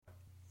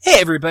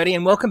everybody,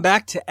 and welcome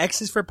back to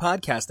X is for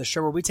Podcast, the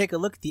show where we take a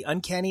look at the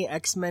Uncanny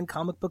X-Men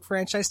comic book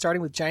franchise,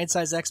 starting with Giant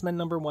Size X-Men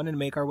 #1 and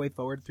make our way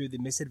forward through the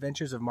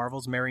misadventures of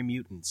Marvel's Merry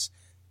Mutants.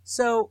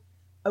 So,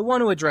 I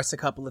want to address a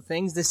couple of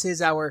things. This is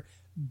our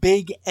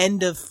big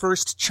end of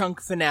first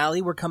chunk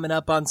finale. We're coming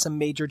up on some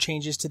major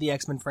changes to the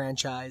X-Men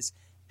franchise,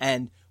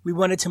 and we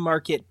wanted to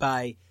mark it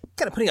by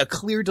kind of putting a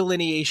clear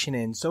delineation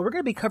in. So we're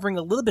going to be covering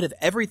a little bit of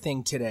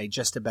everything today,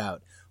 just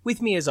about. With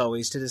me, as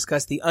always, to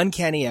discuss the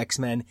Uncanny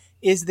X-Men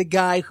is the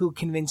guy who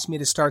convinced me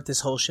to start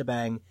this whole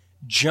shebang,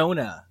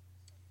 Jonah.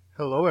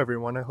 Hello,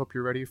 everyone. I hope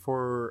you're ready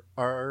for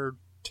our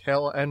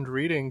tail-end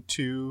reading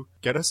to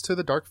get us to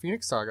the Dark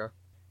Phoenix saga.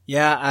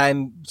 Yeah,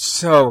 I'm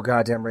so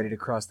goddamn ready to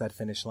cross that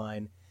finish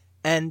line.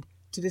 And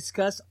to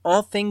discuss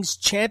all things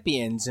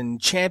champions and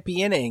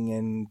championing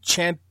and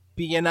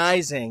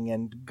championizing,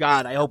 and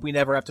God, I hope we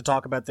never have to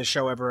talk about this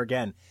show ever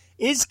again,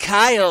 is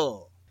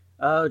Kyle.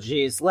 Oh,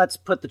 geez. Let's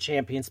put the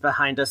champions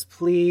behind us,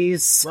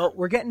 please. Well,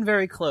 we're getting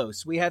very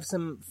close. We have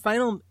some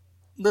final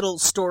little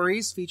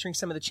stories featuring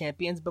some of the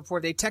champions before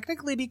they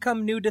technically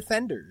become New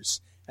Defenders.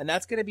 And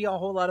that's going to be a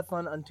whole lot of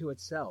fun unto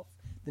itself.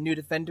 The New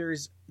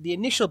Defenders, the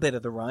initial bit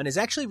of the run, is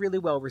actually really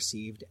well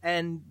received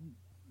and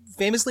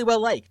famously well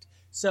liked.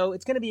 So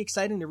it's going to be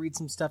exciting to read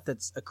some stuff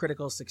that's a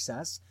critical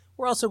success.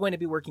 We're also going to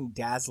be working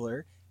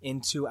Dazzler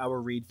into our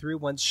read-through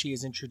once she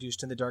is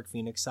introduced in the Dark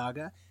Phoenix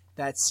saga.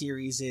 That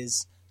series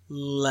is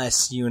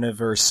less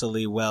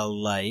universally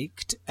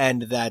well-liked,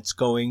 and that's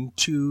going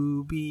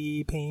to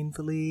be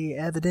painfully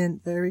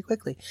evident very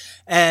quickly.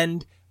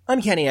 And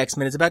Uncanny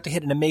X-Men is about to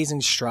hit an amazing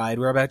stride.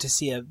 We're about to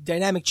see a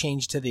dynamic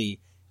change to the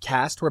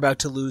cast. We're about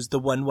to lose the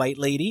one white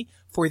lady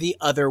for the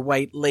other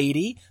white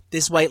lady.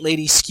 This white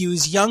lady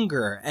skews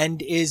younger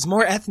and is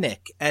more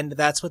ethnic, and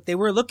that's what they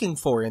were looking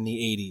for in the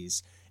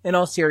 80s. In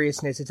all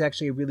seriousness, it's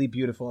actually really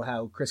beautiful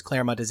how Chris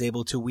Claremont is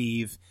able to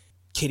weave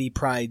Kitty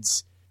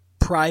Pryde's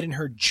pride in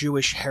her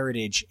Jewish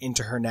heritage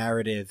into her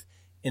narrative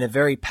in a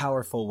very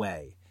powerful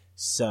way.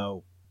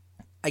 So,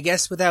 I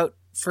guess without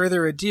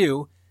further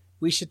ado,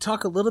 we should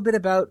talk a little bit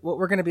about what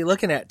we're going to be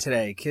looking at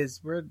today,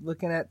 because we're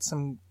looking at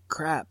some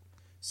crap.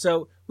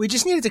 So, we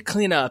just needed to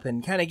clean up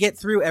and kind of get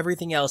through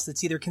everything else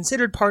that's either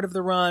considered part of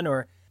the run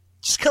or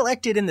just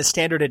collected in the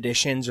standard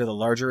editions or the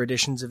larger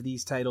editions of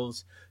these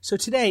titles. So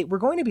today, we're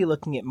going to be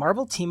looking at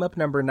Marvel Team-Up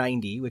number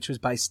 90, which was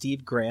by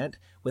Steve Grant,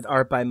 with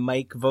art by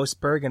Mike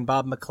Vosberg and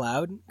Bob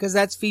McLeod, because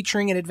that's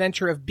featuring an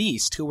adventure of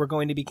Beast, who we're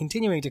going to be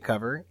continuing to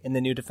cover in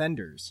the New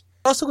Defenders.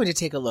 We're also going to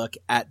take a look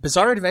at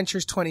Bizarre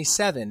Adventures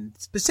 27,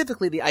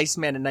 specifically the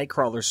Iceman and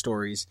Nightcrawler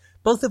stories,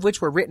 both of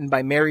which were written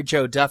by Mary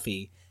Jo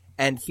Duffy,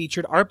 and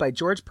featured art by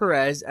George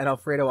Perez and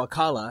Alfredo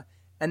Alcala,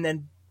 and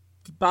then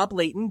Bob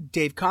Layton,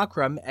 Dave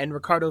Cockrum, and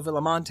Ricardo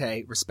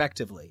Villamonte,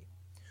 respectively.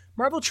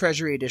 Marvel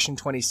Treasury Edition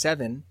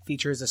 27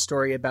 features a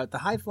story about The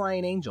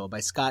High-Flying Angel by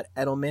Scott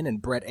Edelman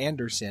and Brett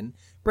Anderson.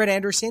 Brett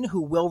Anderson,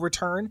 who will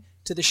return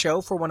to the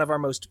show for one of our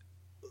most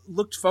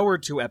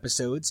looked-forward-to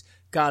episodes,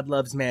 God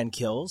Loves, Man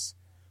Kills.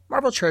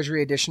 Marvel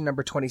Treasury Edition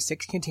number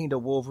 26 contained a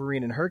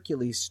Wolverine and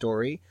Hercules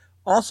story,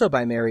 also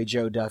by Mary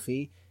Jo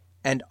Duffy,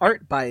 and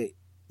art by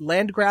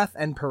Landgraf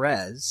and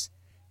Perez.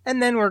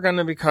 And then we're going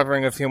to be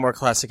covering a few more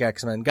Classic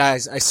X-Men.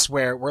 Guys, I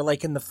swear, we're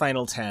like in the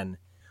final 10.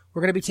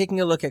 We're going to be taking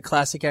a look at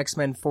Classic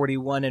X-Men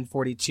 41 and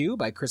 42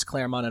 by Chris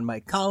Claremont and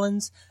Mike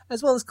Collins,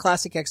 as well as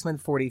Classic X-Men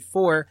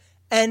 44.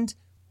 And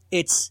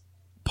it's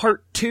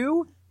part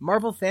 2,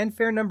 Marvel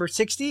Fanfare number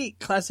 60.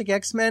 Classic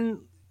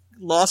X-Men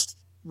lost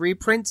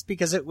reprints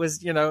because it was,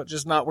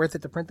 just not worth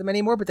it to print them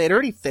anymore, but they'd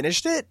already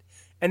finished it,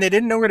 and they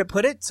didn't know where to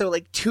put it. So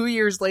like 2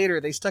 years later,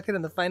 they stuck it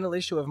in the final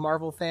issue of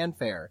Marvel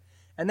Fanfare.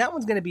 And that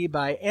one's going to be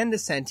by Ann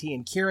Nocenti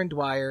and Kieran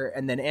Dwyer,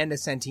 and then Ann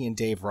Nocenti and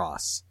Dave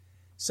Ross.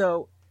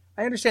 So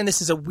I understand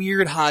this is a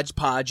weird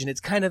hodgepodge, and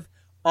it's kind of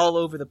all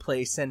over the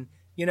place. And,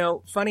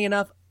 funny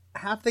enough,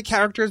 half the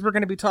characters we're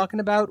going to be talking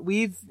about,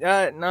 we've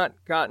not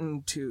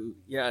gotten to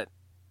yet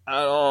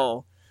at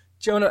all.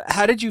 Jonah,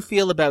 how did you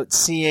feel about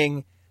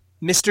seeing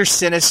Mr.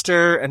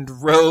 Sinister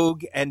and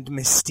Rogue and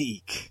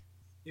Mystique?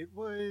 It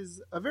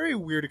was a very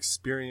weird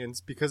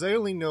experience because I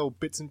only know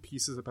bits and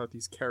pieces about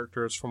these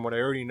characters from what I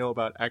already know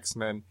about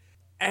X-Men.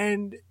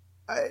 And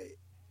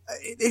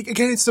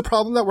again, it's the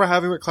problem that we're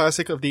having with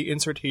Classic of the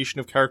insertion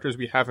of characters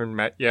we haven't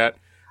met yet.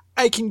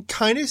 I can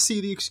kind of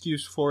see the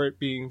excuse for it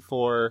being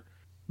for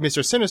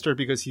Mr. Sinister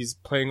because he's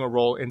playing a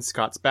role in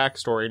Scott's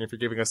backstory. And if you're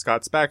giving us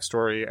Scott's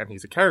backstory and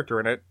he's a character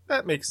in it,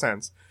 that makes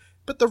sense.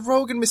 But the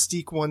Rogue and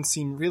Mystique ones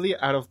seem really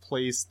out of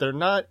place. They're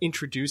not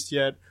introduced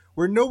yet.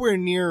 We're nowhere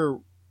near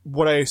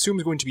what I assume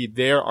is going to be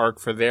their arc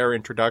for their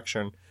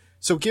introduction.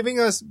 So giving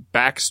us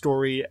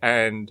backstory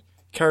and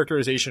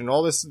characterization and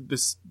all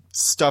this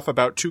stuff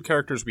about two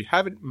characters we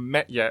haven't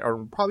met yet,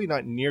 or probably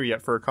not near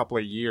yet for a couple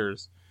of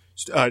years,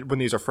 when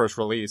these are first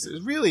released,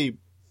 is really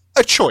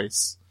a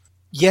choice.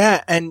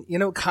 Yeah, and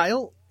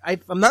Kyle,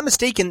 if I'm not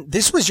mistaken,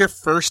 this was your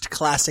first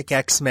Classic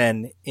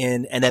X-Men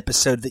in an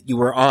episode that you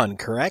were on,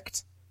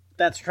 correct?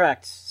 That's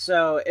correct.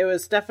 So it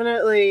was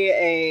definitely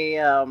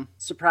a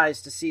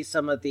surprise to see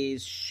some of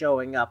these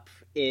showing up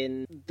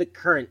in the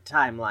current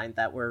timeline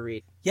that we're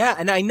reading. Yeah,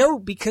 and I know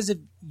because of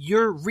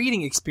your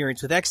reading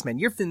experience with X-Men,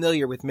 you're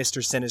familiar with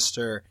Mr.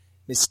 Sinister,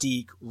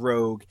 Mystique,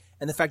 Rogue,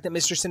 and the fact that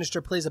Mr.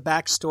 Sinister plays a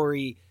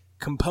backstory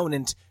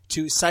component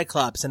to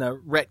Cyclops in a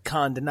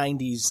retconned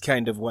 90s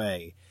kind of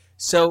way.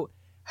 So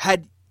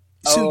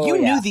you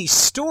knew these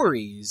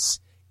stories,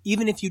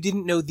 even if you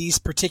didn't know these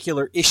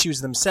particular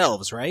issues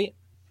themselves, right?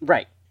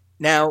 Right.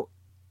 Now,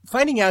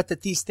 finding out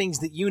that these things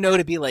that you know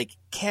to be like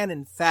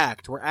canon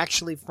fact were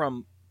actually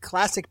from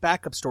classic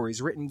backup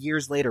stories written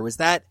years later, was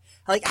that,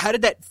 like, how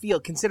did that feel,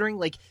 considering,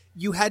 like,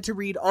 you had to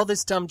read all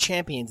this dumb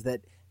Champions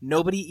that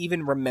nobody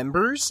even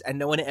remembers and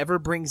no one ever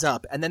brings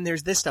up, and then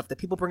there's this stuff that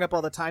people bring up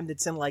all the time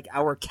that's in, like,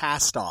 our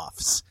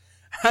cast-offs.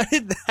 How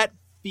did that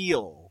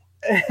feel?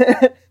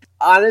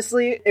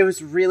 Honestly, it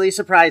was really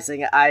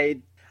surprising.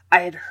 I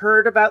had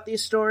heard about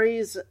these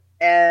stories,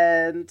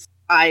 and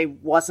I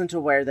wasn't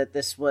aware that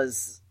this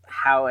was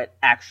how it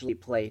actually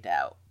played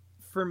out.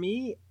 For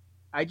me,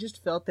 I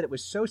just felt that it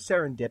was so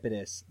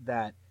serendipitous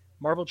that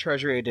Marvel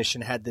Treasury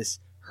Edition had this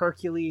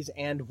Hercules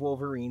and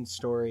Wolverine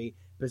story.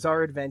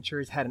 Bizarre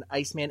Adventures had an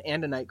Iceman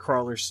and a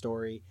Nightcrawler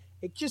story.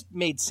 It just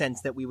made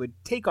sense that we would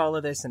take all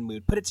of this and we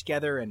would put it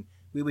together and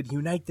we would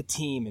unite the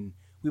team and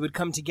we would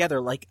come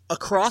together like a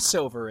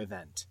crossover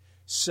event.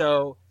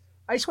 So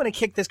I just want to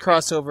kick this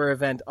crossover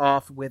event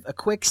off with a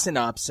quick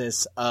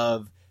synopsis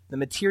of the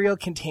material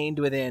contained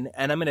within,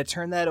 and I'm going to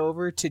turn that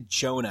over to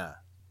Jonah.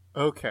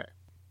 Okay.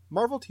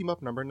 Marvel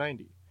Team-Up number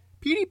 90.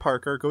 P.D.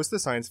 Parker goes to the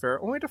science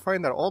fair only to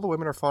find that all the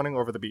women are fawning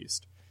over the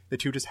Beast. The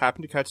two just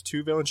happen to catch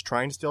two villains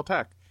trying to steal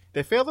tech.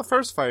 They fail the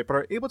first fight, but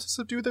are able to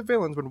subdue the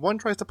villains when one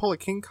tries to pull a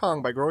King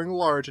Kong by growing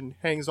large and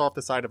hangs off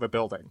the side of a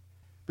building.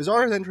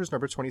 Bizarre Adventures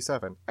number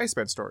 27.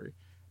 Iceman story.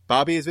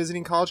 Bobby is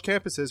visiting college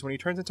campuses when he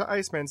turns into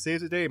Iceman,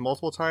 saves the day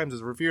multiple times,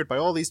 is revered by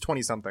all these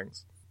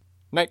 20-somethings.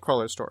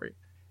 Nightcrawler story.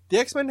 The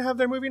X-Men have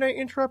their movie night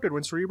interrupted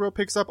when Cerebro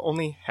picks up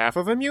only half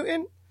of a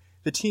mutant.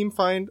 The team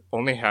find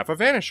only half a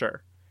Vanisher.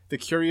 The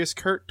curious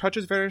Kurt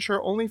touches Vanisher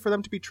only for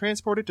them to be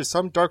transported to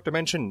some dark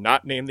dimension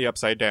not named the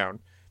Upside Down.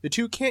 The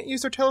two can't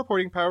use their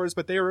teleporting powers,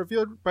 but they are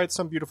revealed by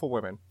some beautiful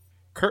women.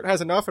 Kurt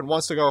has enough and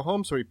wants to go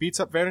home, so he beats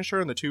up Vanisher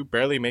and the two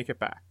barely make it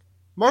back.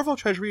 Marvel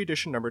Treasury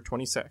Edition number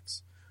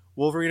 26.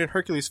 Wolverine and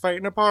Hercules fight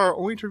in a bar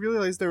only to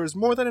realize there is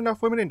more than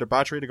enough women in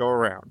debauchery to go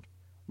around.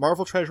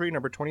 Marvel Treasury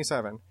number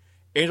 27.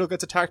 Angel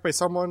gets attacked by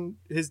someone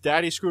his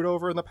daddy screwed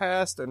over in the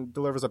past and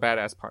delivers a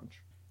badass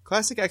punch.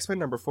 Classic X-Men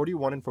number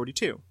 41 and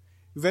 42.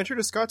 We venture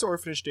to Scott's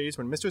orphanage days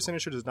when Mr.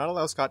 Sinister does not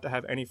allow Scott to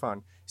have any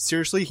fun.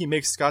 Seriously, he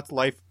makes Scott's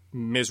life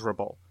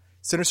miserable.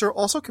 Sinister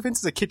also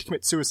convinces a kid to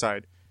commit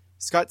suicide.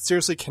 Scott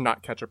seriously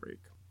cannot catch a break.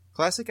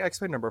 Classic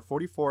X-Men number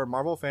 44,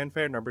 Marvel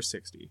Fanfare number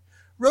 60.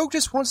 Rogue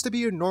just wants to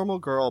be a normal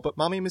girl, but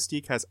Mommy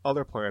Mystique has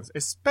other plans,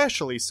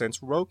 especially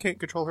since Rogue can't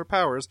control her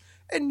powers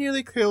and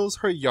nearly kills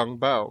her young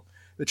beau.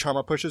 The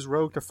trauma pushes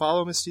Rogue to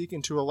follow Mystique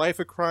into a life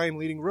of crime,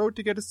 leading Rogue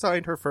to get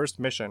assigned her first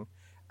mission.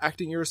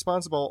 Acting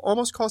irresponsible,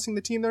 almost costing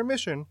the team their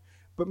mission,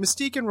 but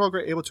Mystique and Rogue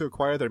are able to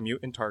acquire their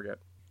mutant target.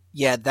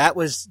 Yeah, that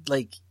was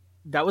like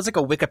a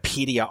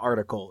Wikipedia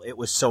article. It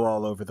was so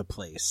all over the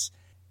place.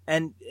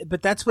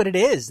 But that's what it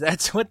is.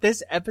 That's what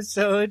this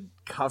episode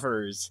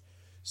covers.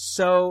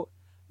 So,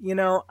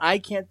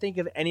 I can't think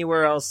of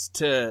anywhere else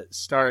to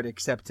start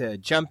except to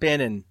jump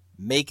in and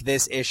make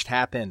this ish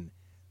happen.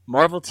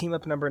 Marvel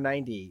Team-Up number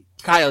 90.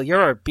 Kyle,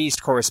 you're our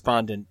Beast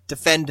correspondent.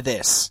 Defend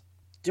this.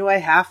 Do I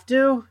have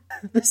to?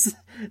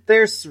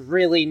 There's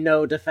really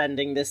no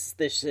defending this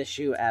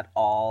issue at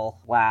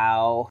all.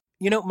 Wow.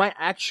 My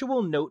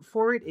actual note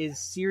for it is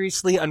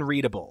seriously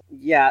unreadable.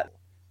 Yeah.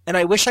 And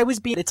I wish I was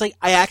being... It's like,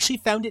 I actually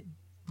found it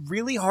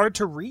really hard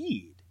to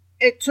read.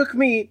 It took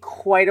me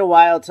quite a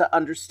while to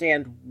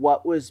understand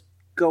what was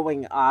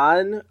going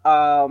on.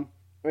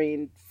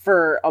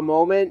 For a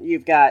moment,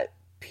 you've got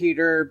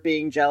Peter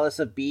being jealous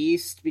of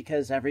Beast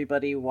because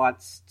everybody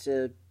wants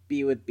to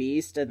be with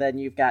Beast, and then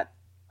you've got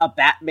a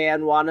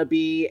Batman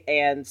wannabe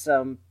and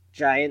some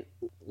giant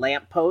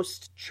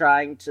lamppost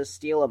trying to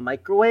steal a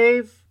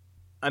microwave.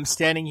 I'm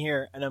standing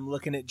here and I'm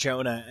looking at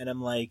Jonah and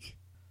I'm like,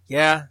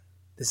 yeah,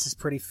 this is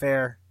pretty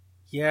fair.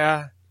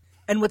 Yeah.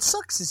 And what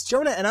sucks is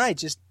Jonah and I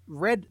just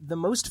read the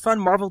most fun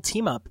Marvel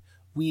team-up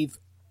we've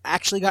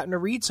actually gotten to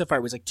read so far.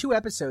 It was like 2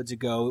 episodes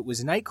ago. It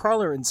was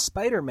Nightcrawler and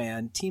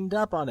Spider-Man teamed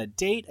up on a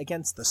date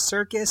against the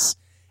circus.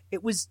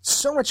 It was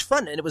so much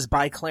fun, and it was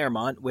by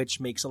Claremont, which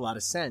makes a lot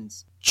of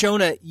sense.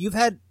 Jonah, you've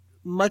had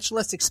much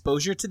less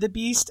exposure to the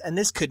Beast, and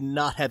this could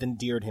not have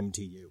endeared him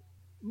to you.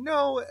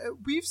 No,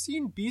 we've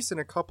seen Beast in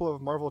a couple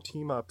of Marvel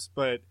team-ups,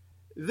 but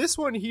this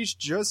one he's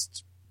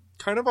just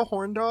kind of a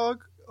horn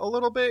dog a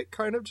little bit,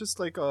 kind of just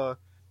like a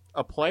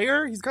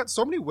player. He's got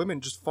so many women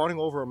just fawning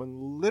over him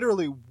and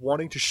literally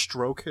wanting to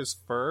stroke his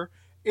fur.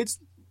 It's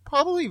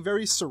probably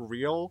very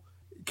surreal,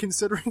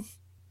 considering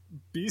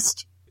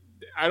Beast,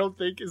 I don't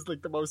think, is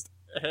like the most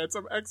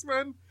handsome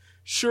X-Men.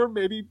 Sure,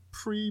 maybe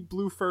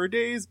pre-Blue Fur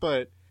days,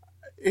 but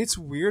it's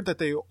weird that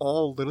they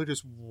all literally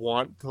just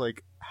want to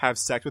like have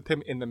sex with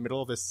him in the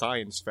middle of this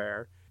science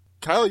fair.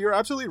 Kyle, you're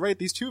absolutely right.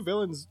 These two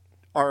villains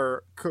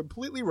are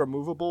completely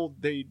removable.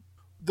 The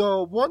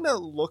one that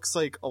looks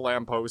like a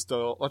lamppost,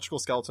 the electrical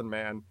skeleton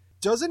man,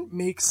 doesn't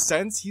make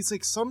sense. He's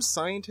like some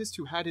scientist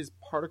who had his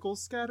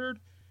particles scattered.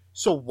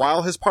 So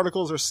while his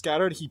particles are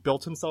scattered, he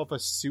built himself a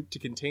suit to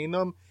contain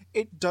them.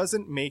 It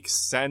doesn't make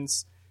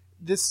sense.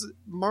 This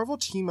Marvel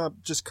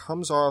team-up just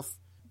comes off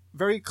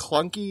very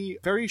clunky,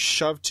 very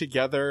shoved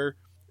together,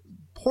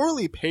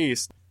 poorly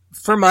paced.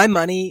 For my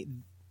money,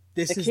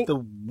 this is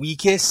the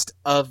weakest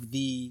of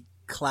the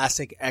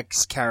classic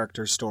X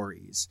character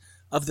stories.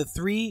 Of the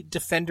 3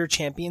 Defender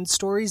Champion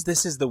stories,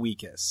 this is the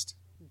weakest.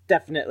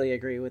 Definitely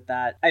agree with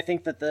that. I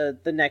think that the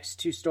next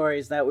 2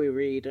 stories that we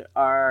read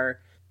are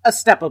a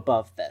step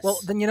above this. Well,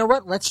 then you know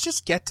what? Let's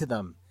just get to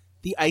them.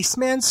 The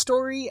Iceman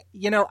story,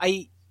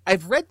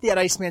 I've read that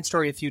Iceman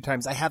story a few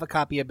times. I have a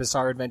copy of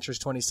Bizarre Adventures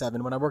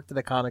 27. When I worked at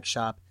a comic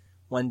shop,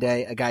 one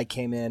day a guy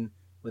came in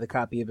with a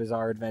copy of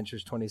Bizarre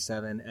Adventures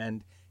 27,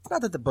 and it's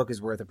not that the book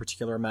is worth a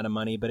particular amount of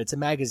money, but it's a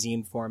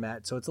magazine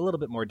format, so it's a little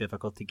bit more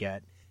difficult to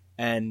get.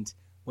 And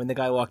when the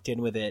guy walked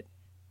in with it,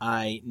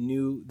 I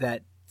knew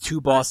that 2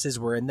 bosses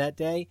were in that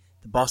day.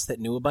 The boss that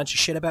knew a bunch of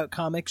shit about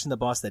comics and the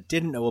boss that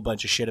didn't know a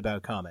bunch of shit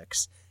about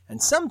comics.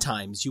 And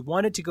sometimes you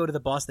wanted to go to the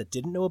boss that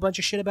didn't know a bunch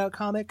of shit about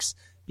comics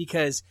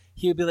because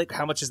he would be like,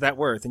 how much is that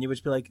worth? And you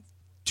would be like,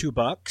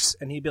 $2.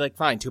 And he'd be like,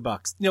 fine,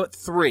 $2. You know what?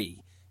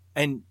 3.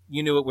 And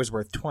you knew it was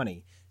worth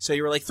 20. So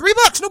you were like,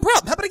 $3, no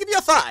problem. How about I give you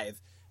a 5?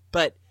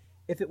 But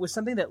if it was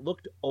something that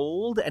looked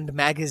old and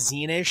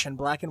magazine-ish and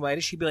black and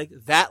whitish, he'd be like,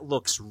 that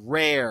looks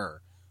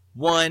rare.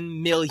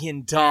 $1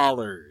 million.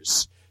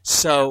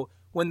 So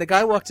when the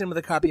guy walked in with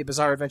a copy of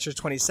Bizarre Adventures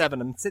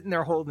 27, I'm sitting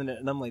there holding it,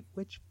 and I'm like,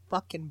 which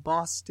fucking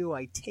boss do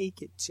I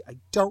take it to? I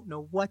don't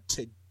know what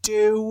to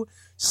do.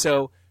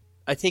 So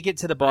I take it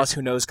to the boss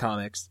who knows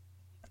comics,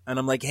 and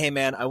I'm like, hey,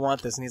 man, I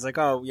want this. And he's like,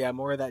 oh, yeah,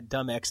 more of that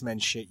dumb X-Men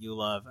shit you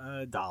love.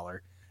 $1.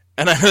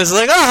 And I was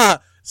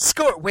like,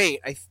 score. Wait,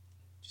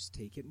 just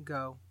take it and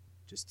go.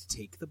 Just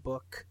take the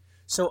book.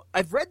 So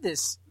I've read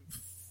this,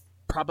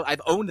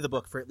 I've owned the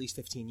book for at least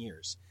 15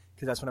 years,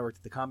 because that's when I worked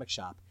at the comic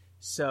shop.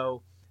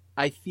 So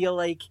I feel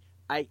like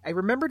I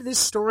remembered this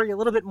story a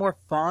little bit more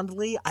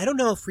fondly. I don't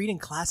know if reading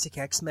classic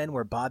X-Men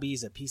where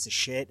Bobby's a piece of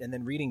shit, and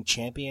then reading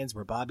Champions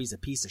where Bobby's a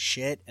piece of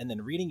shit, and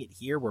then reading it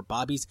here where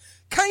Bobby's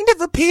kind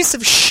of a piece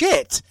of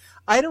shit.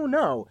 I don't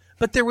know.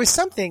 But there was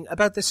something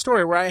about this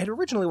story where I had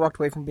originally walked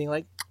away from being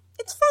like,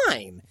 it's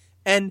fine.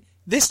 And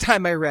this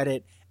time I read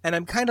it, and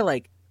I'm kind of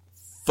like,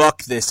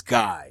 fuck this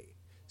guy.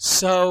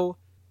 So,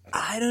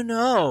 I don't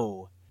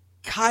know.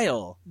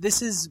 Kyle,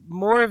 this is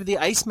more of the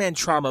Iceman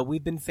trauma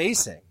we've been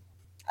facing.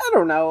 I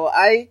don't know.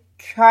 I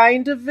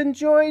kind of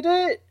enjoyed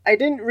it. I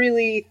didn't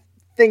really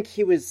think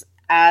he was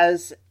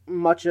as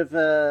much of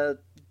a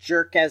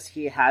jerk as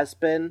he has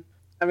been.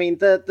 I mean,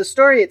 the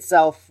story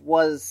itself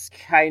was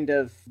kind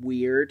of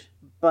weird,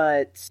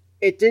 but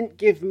it didn't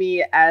give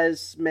me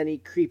as many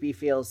creepy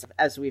feels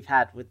as we've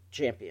had with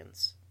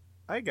Champions.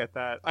 I get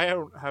that. I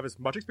don't have as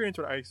much experience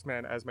with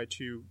Iceman as my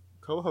 2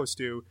 co-hosts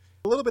do.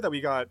 A little bit that we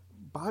got,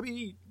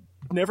 Bobby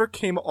never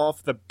came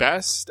off the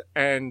best,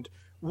 and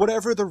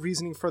whatever the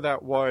reasoning for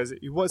that was,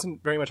 he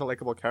wasn't very much a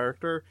likable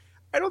character.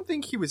 I don't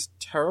think he was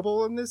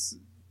terrible in this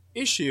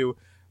issue.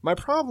 My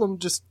problem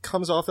just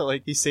comes off that,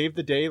 like, he saved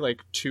the day, like,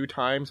 2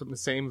 times from the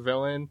same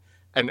villain,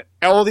 and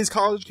all these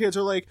college kids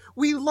are like,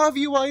 we love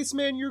you,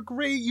 Iceman, you're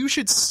great, you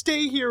should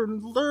stay here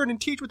and learn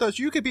and teach with us,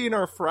 you could be in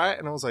our frat.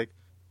 And I was like,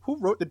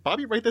 did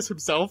Bobby write this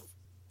himself?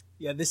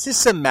 Yeah, this is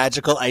some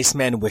magical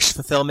Iceman wish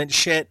fulfillment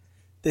shit.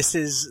 This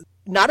is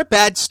not a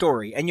bad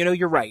story, and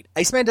you're right.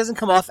 Iceman doesn't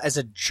come off as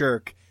a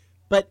jerk,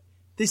 but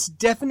this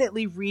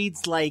definitely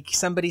reads like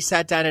somebody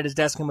sat down at his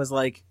desk and was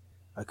like,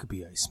 I could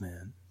be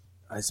Iceman.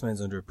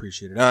 Iceman's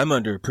underappreciated. I'm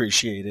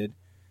underappreciated.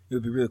 It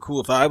would be really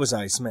cool if I was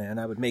Iceman.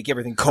 I would make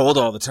everything cold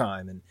all the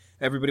time, and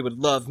everybody would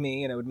love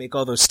me, and I would make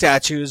all those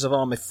statues of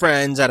all my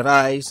friends out of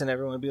ice, and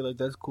everyone would be like,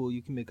 that's cool,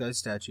 you can make ice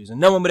statues, and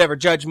no one would ever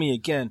judge me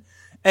again.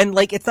 And,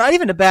 like, it's not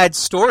even a bad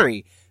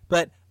story,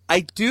 but I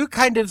do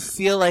kind of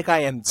feel like I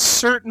am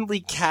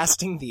certainly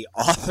casting the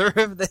author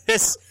of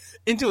this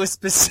into a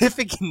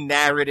specific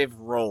narrative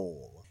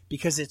role,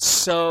 because it's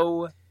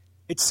so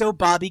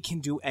Bobby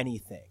can do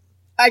anything.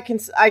 I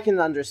can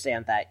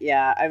understand that,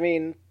 yeah. I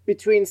mean,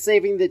 between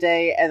saving the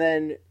day and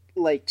then,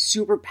 like,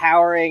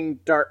 superpowering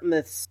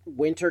Dartmouth's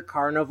Winter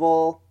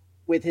Carnival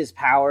with his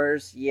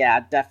powers,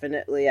 yeah,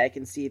 definitely I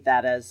can see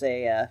that as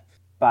a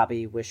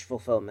Bobby wish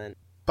fulfillment.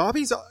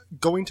 Bobby's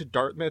going to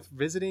Dartmouth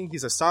visiting.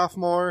 He's a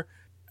sophomore,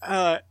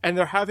 and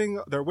they're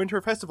having their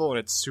winter festival, and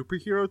it's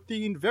superhero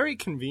themed, very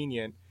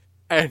convenient.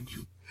 And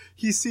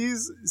he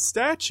sees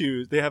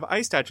statues. They have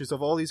ice statues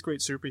of all these great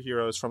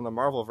superheroes from the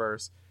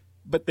Marvelverse,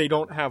 but they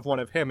don't have one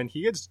of him, and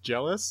he gets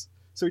jealous.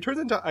 So he turns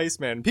into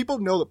Iceman. People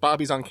know that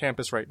Bobby's on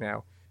campus right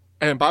now.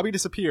 And then Bobby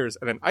disappears,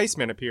 and then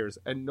Iceman appears,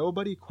 and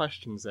nobody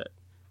questions it.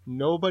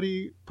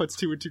 Nobody puts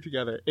 2 and 2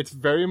 together. It's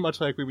very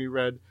much like when we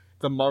read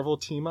the Marvel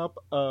team-up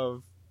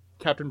of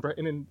Captain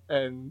Britain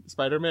and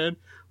Spider-Man,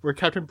 where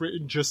Captain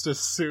Britain just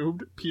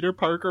assumed Peter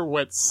Parker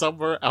went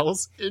somewhere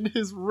else in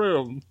his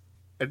room,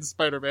 and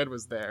Spider-Man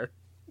was there.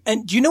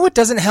 And do you know what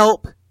doesn't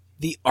help?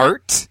 The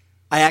art.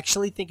 I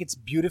actually think it's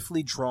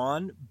beautifully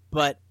drawn,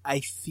 but I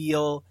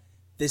feel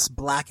this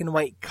black and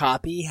white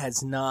copy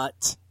has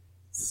not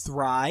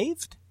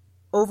thrived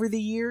over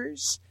the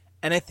years.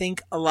 And I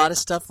think a lot of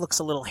stuff looks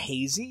a little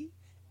hazy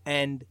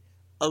and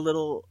a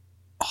little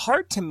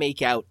hard to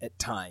make out at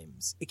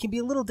times. It can be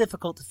a little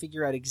difficult to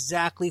figure out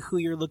exactly who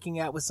you're looking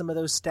at with some of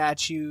those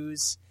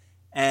statues.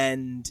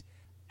 And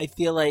I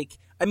feel like,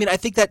 I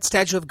think that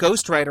statue of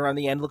Ghost Rider on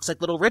the end looks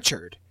like Little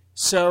Richard.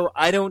 So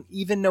I don't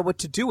even know what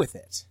to do with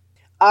it.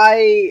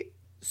 I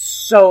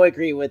so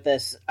agree with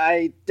this.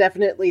 I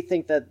definitely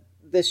think that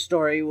this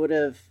story would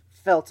have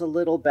felt a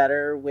little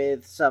better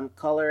with some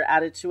color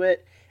added to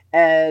it.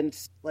 And,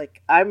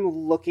 like, I'm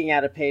looking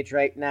at a page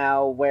right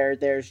now where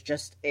there's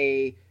just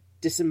a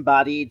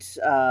disembodied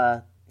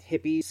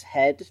hippie's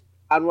head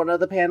on one of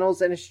the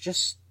panels, and it's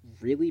just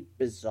really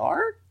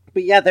bizarre.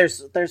 But yeah,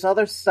 there's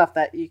other stuff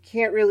that you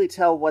can't really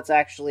tell what's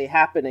actually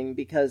happening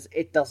because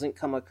it doesn't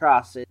come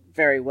across it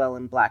very well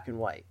in black and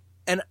white.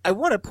 And I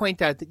want to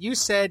point out that you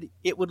said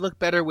it would look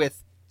better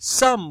with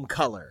some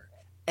color.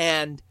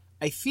 And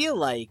I feel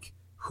like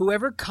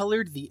whoever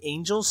colored the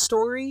Angel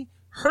story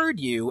heard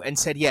you and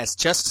said, yes,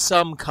 just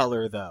some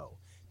color, though.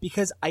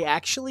 Because I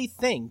actually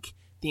think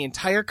the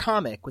entire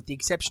comic, with the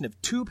exception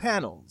of 2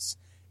 panels,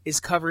 is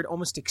covered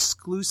almost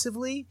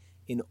exclusively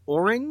in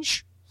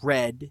orange,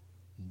 red,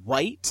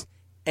 white,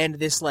 and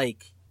this,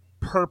 like,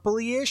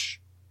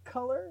 purpley-ish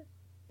color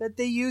that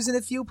they use in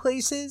a few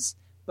places.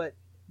 But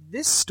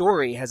this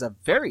story has a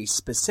very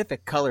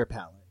specific color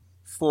palette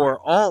for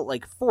all,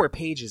 4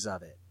 pages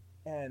of it.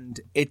 And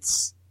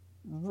it's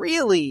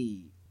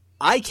really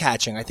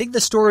eye-catching. I think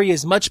the story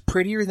is much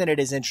prettier than it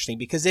is interesting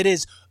because it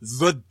is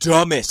the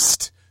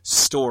dumbest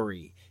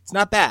story. It's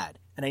not bad,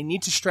 and I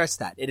need to stress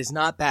that. It is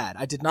not bad.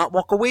 I did not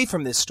walk away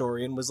from this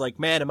story and was like,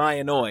 man, am I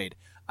annoyed.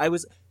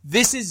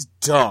 This is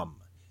dumb.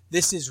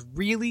 This is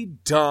really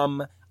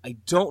dumb. I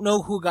don't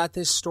know who got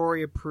this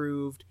story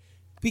approved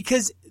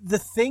because the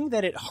thing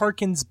that it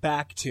harkens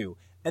back to,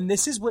 and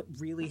this is what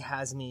really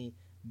has me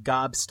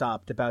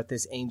gobstopped about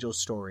this Angel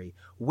story.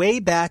 Way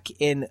back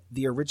in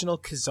the original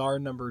Khazar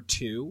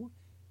 #2,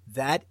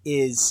 that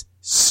is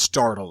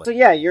startling. So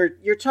yeah,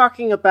 you're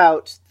talking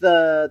about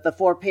the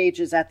 4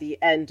 pages at the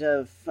end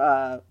of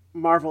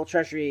Marvel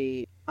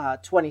Treasury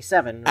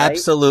 27, right?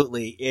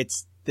 Absolutely.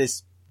 It's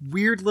this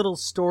weird little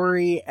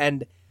story,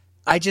 and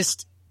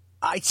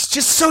it's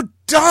just so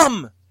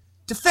dumb.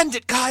 Defend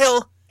it,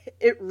 Kyle.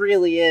 It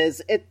really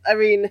is.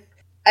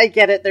 I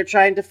get it. They're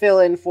trying to fill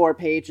in 4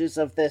 pages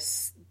of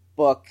this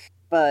book,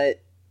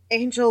 but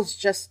Angel's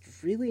just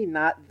really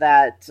not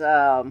that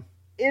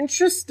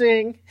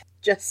interesting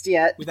just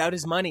yet. Without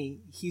his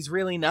money, he's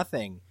really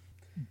nothing.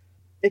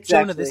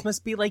 Exactly. Jonah, this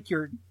must be like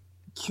your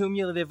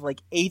cumulative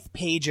 8th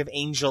page of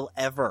Angel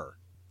ever.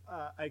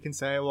 I can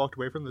say I walked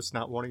away from this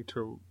not wanting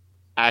to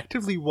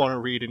actively want to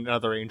read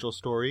another Angel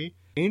story.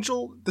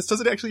 This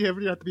doesn't actually have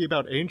to be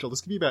about Angel.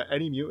 This could be about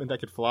any mutant that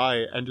could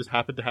fly and just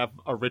happened to have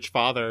a rich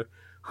father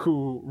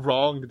who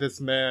wronged this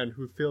man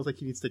who feels like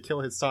he needs to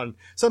kill his son.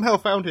 Somehow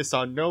found his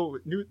son.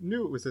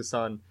 Knew it was his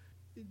son.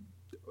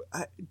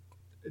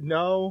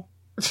 No.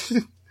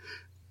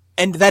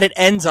 And that it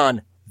ends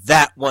on,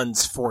 that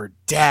one's for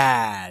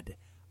Dad.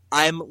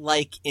 I'm,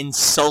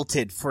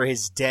 insulted for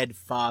his dead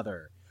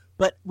father.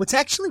 But what's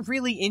actually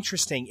really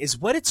interesting is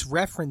what it's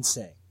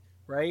referencing,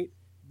 right?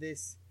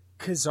 This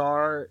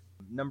Khazar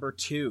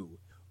 #2.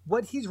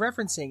 What he's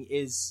referencing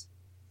is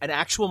an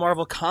actual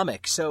Marvel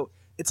comic. So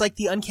it's like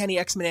the Uncanny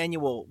X-Men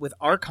annual with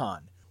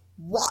Archon.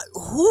 What?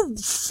 Who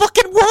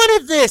fucking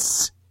wanted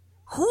this?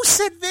 Who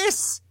said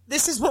this?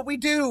 This is what we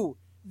do.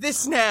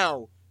 This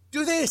now.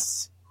 Do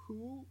this.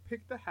 Who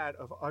picked the hat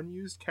of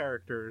unused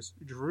characters,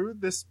 drew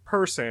this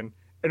person,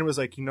 and was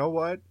like, you know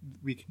what?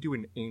 We can do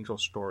an Angel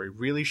story.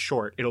 Really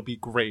short. It'll be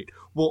great.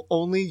 We'll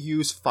only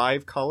use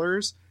 5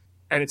 colors,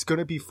 and it's going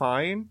to be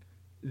fine.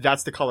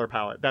 That's the color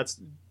palette.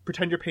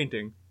 Pretend you're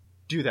painting.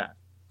 Do that.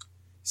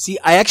 See,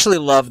 I actually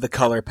love the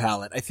color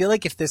palette. I feel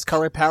like if this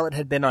color palette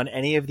had been on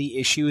any of the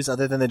issues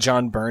other than the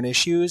John Byrne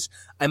issues,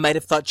 I might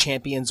have thought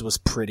Champions was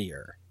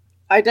prettier.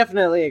 I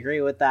definitely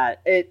agree with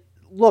that. It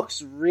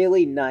looks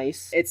really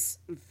nice. It's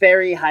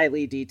very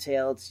highly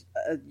detailed.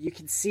 You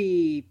can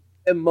see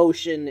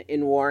emotion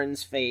in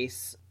Warren's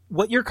face.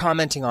 What you're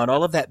commenting on,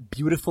 all of that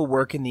beautiful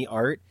work in the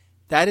art,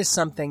 that is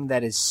something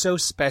that is so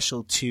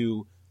special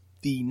to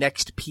the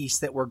next piece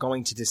that we're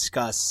going to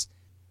discuss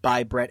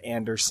by Brett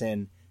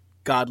Anderson,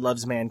 God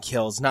Loves, Man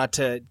Kills. Not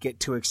to get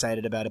too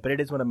excited about it, but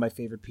it is one of my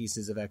favorite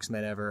pieces of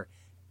X-Men ever.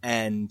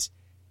 And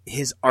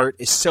his art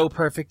is so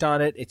perfect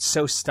on it. It's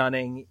so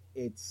stunning.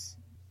 It's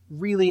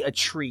really a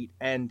treat.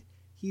 And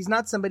he's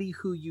not somebody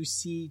who you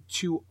see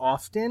too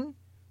often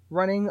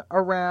running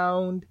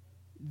around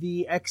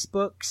the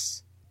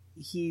X-books.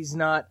 He's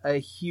not a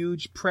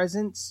huge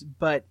presence,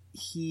 but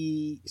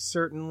he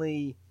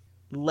certainly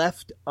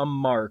left a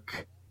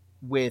mark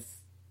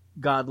with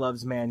God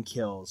Loves, Man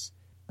Kills.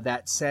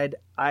 That said,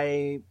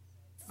 I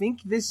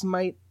think this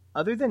might,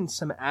 other than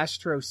some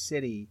Astro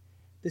City,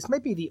 this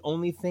might be the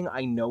only thing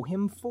I know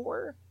him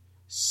for.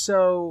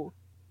 So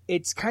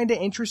it's kind of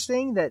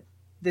interesting that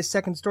this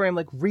second story, I'm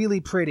like, really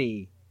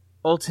pretty.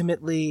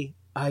 Ultimately,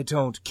 I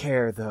don't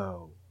care,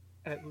 though.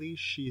 At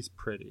least she's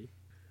pretty.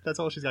 That's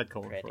all she's got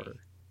going for her.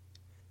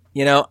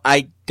 You know,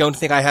 I don't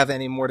think I have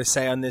any more to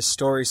say on this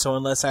story, so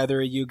unless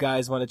either of you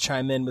guys want to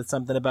chime in with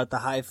something about the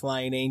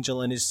high-flying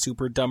angel and his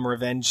super dumb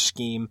revenge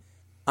scheme,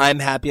 I'm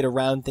happy to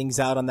round things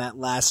out on that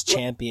last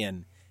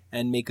champion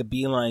and make a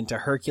beeline to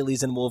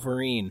Hercules and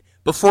Wolverine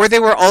before they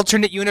were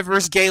alternate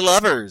universe gay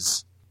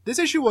lovers. This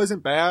issue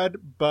wasn't bad,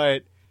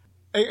 but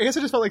I guess I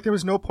just felt like there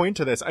was no point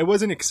to this. I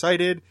wasn't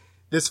excited.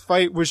 This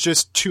fight was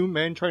just two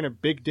men trying to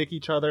big dick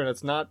each other, and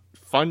it's not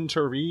fun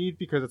to read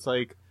because it's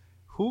like,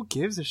 who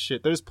gives a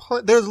shit?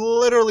 There's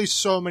literally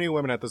so many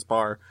women at this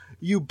bar.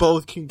 You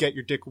both can get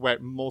your dick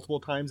wet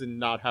multiple times and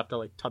not have to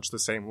like touch the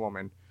same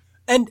woman.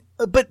 And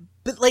but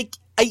like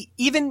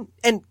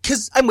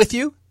cuz I'm with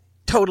you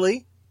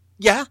totally.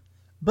 Yeah.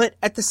 But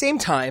at the same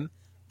time,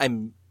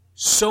 I'm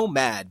so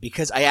mad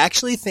because I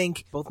actually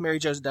think both Mary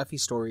Jo Duffy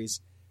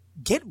stories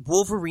get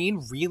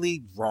Wolverine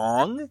really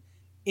wrong.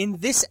 In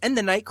this and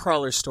the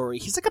Nightcrawler story,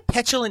 he's like a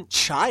petulant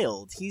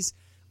child. He's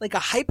like a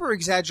hyper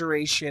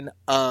exaggeration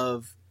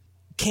of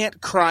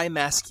can't cry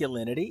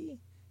masculinity,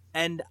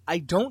 and I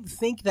don't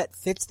think that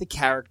fits the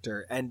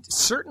character, and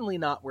certainly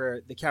not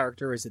where the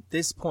character is at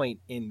this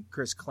point in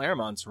Chris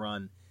Claremont's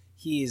run.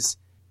 He's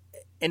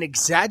an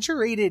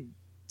exaggerated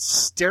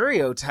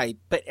stereotype,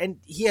 and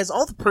he has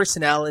all the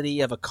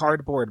personality of a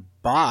cardboard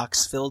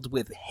box filled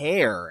with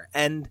hair,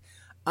 and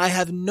I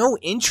have no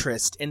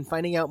interest in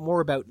finding out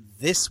more about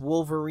this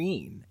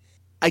Wolverine.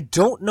 I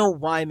don't know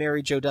why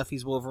Mary Jo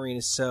Duffy's Wolverine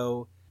is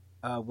so,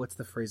 what's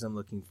the phrase I'm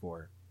looking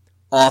for?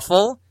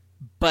 Awful,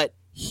 but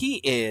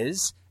he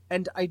is,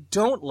 and I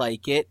don't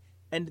like it,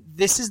 and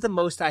this is the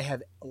most I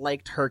have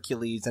liked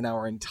Hercules in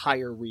our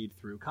entire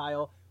read-through.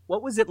 Kyle,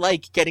 what was it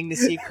like getting to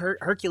see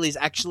Hercules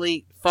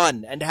actually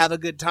fun and have a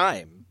good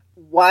time?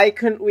 Why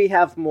couldn't we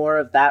have more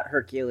of that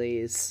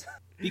Hercules?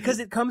 Because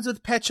it comes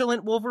with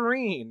petulant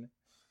Wolverine.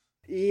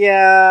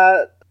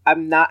 Yeah,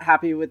 I'm not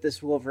happy with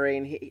this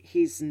Wolverine.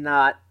 He's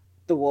not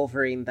the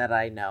Wolverine that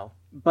I know.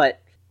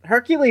 But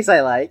Hercules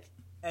I like.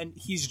 And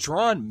he's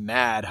drawn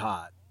mad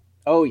hot.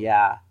 Oh,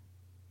 yeah.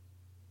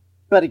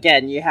 But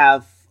again, you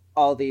have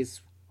all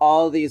these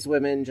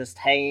women just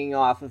hanging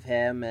off of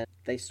him, and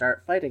they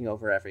start fighting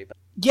over everybody.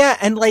 Yeah,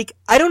 and like,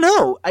 I don't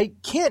know. I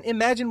can't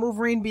imagine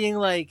Wolverine being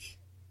like,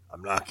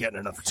 I'm not getting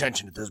enough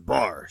attention at this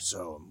bar,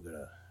 so I'm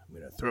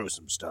gonna throw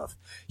some stuff.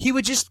 He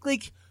would just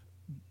like,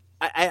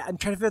 I'm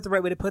trying to figure out the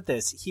right way to put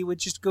this. He would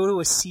just go to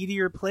a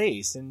seedier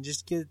place and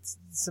just get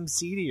some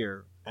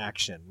seedier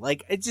action.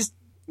 Like, it just,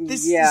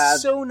 this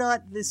is so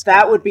not this guy.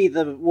 That would be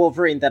the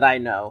Wolverine that I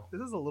know.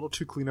 This is a little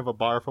too clean of a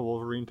bar for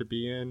Wolverine to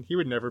be in. He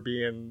would never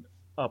be in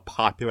a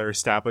popular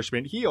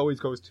establishment. He always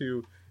goes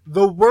to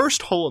the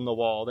worst hole in the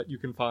wall that you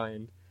can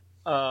find,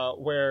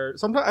 where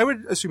sometimes I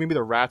would assume maybe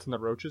the rats and the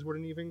roaches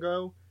wouldn't even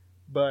go,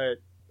 but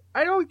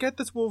I don't get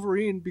this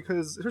Wolverine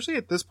because, especially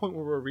at this point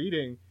where we're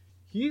reading,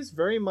 he's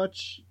very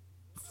much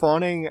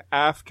fawning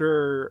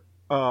after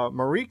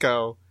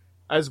Mariko,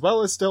 as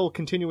well as still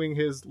continuing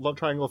his love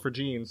triangle for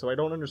Jean, so I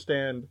don't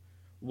understand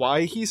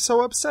why he's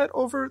so upset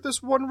over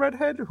this one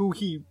redhead, who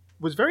he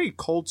was very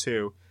cold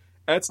to.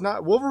 It's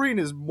not, Wolverine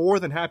is more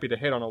than happy to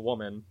hit on a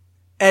woman.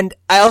 And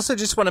I also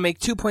just want to make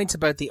 2 points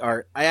about the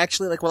art. I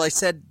actually, like, while I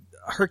said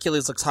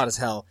Hercules looks hot as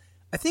hell,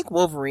 I think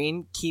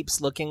Wolverine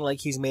keeps looking like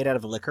he's made out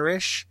of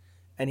licorice,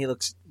 and he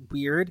looks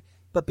weird.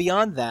 But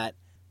beyond that,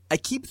 I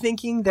keep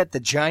thinking that the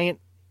giant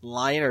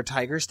lion or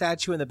tiger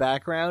statue in the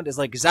background is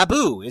like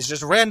Zabu is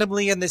just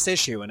randomly in this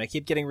issue, and I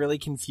keep getting really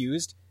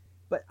confused.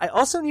 But I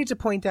also need to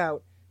point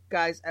out,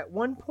 guys, at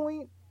one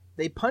point,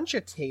 they punch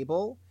a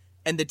table,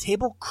 and the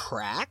table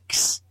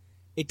cracks.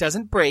 It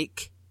doesn't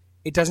break.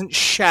 It doesn't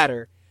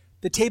shatter.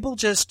 The table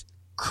just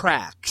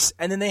cracks,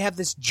 and then they have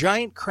this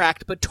giant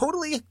cracked but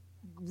totally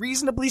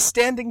reasonably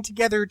standing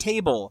together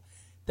table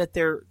that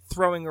they're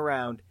throwing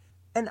around.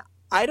 And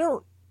how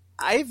do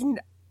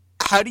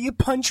you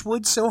punch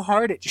wood so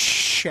hard it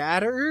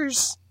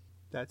shatters?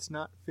 That's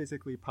not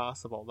physically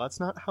possible. That's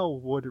not how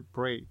wood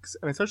breaks.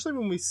 And especially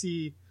when we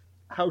see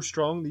how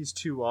strong these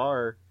two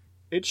are,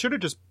 it should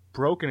have just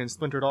broken and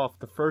splintered off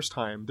the first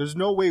time. There's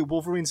no way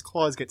Wolverine's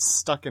claws get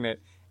stuck in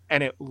it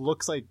and it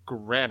looks like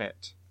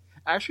granite.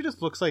 It actually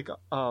just looks like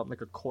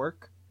a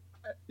cork.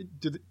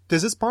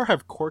 Does this bar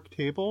have cork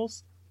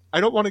tables? I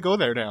don't want to go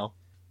there now.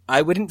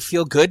 I wouldn't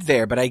feel good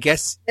there, but I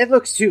guess... It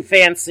looks too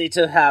fancy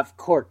to have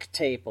cork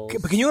tables.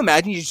 But can you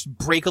imagine you just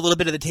break a little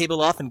bit of the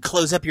table off and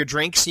close up your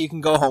drink so you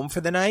can go home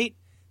for the night?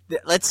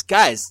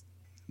 Guys,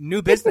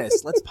 new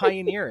business. Let's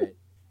pioneer it.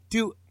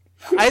 Do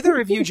either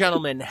of you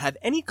gentlemen have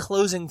any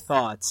closing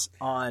thoughts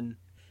on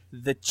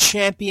the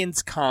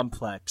Champions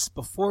Complex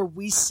before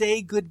we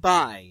say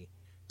goodbye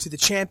to the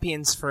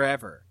Champions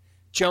forever?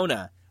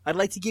 Jonah, I'd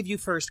like to give you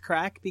first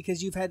crack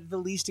because you've had the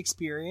least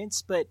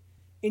experience, but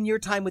in your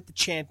time with the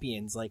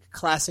Champions, like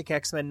classic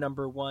X-Men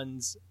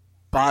 #1's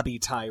Bobby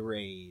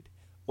Tirade,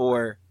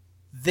 or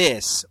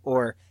this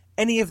or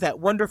any of that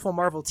wonderful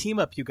Marvel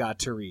team-up you got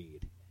to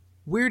read.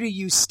 Where do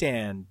you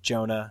stand,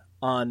 Jonah,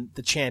 on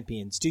the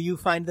champions? Do you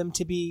find them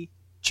to be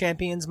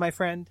champions, my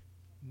friend?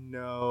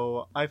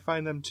 No, I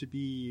find them to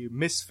be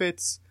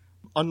misfits,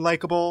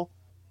 unlikable,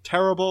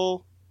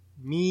 terrible,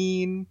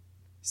 mean,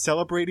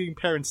 celebrating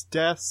parents'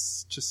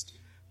 deaths, just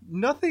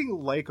nothing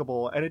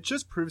likable. And it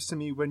just proves to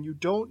me when you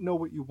don't know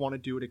what you want to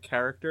do with a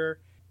character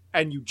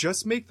and you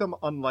just make them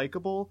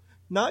unlikable,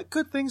 not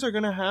good things are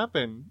going to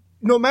happen.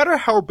 No matter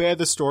how bad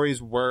the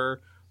stories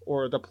were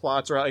or the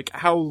plots or like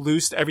how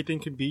loose everything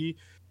can be,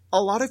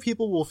 a lot of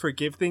people will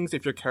forgive things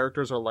if your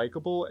characters are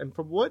likable. And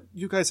from what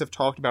you guys have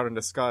talked about and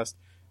discussed,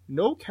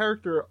 no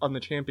character on the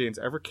Champions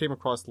ever came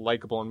across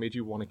likable and made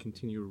you want to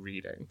continue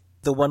reading.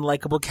 The one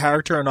likable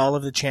character on all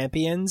of the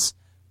Champions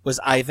was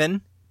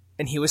Ivan,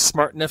 and he was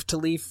smart enough to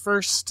leave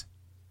first.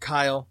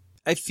 Kyle,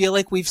 I feel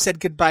like we've said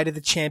goodbye to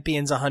the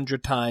Champions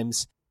 100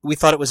 times. We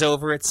thought it was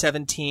over at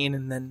 17,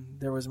 and then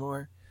there was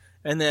more.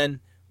 And then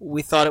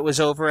we thought it was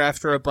over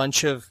after a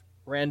bunch of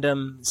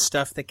random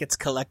stuff that gets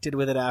collected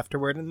with it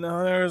afterward, and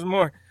no, there was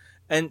more.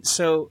 And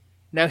so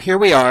now here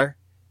we are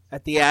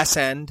at the ass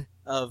end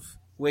of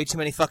way too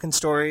many fucking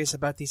stories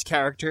about these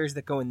characters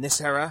that go in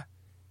this era,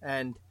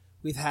 and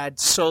we've had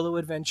solo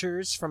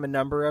adventures from a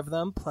number of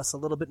them, plus a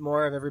little bit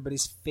more of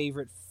everybody's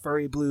favorite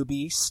furry blue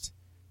beast.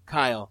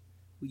 Kyle,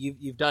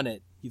 you've done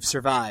it. You've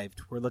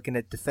survived. We're looking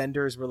at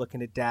Defenders. We're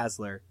looking at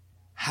Dazzler.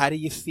 How do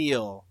you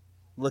feel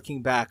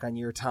looking back on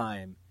your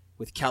time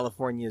with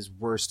California's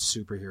worst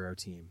superhero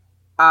team?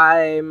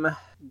 I'm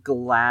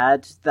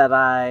glad that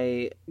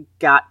I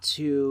got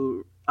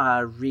to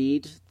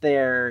read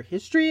their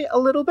history a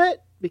little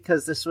bit,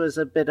 because this was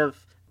a bit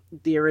of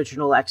the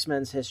original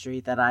X-Men's history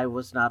that I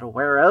was not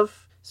aware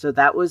of. So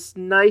that was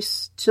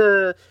nice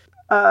to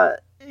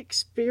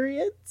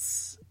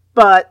experience.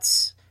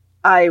 But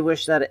I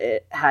wish that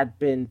it had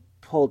been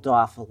pulled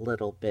off a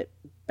little bit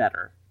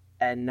better.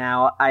 And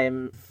now I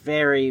am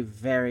very,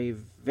 very,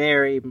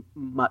 very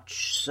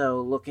much so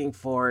looking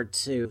forward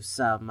to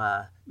some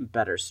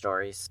better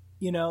stories.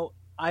 You know,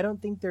 I don't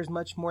think there's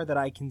much more that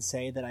I can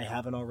say that I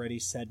haven't already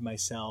said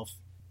myself.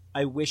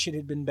 I wish it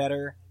had been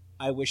better.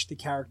 I wish the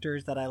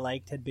characters that I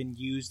liked had been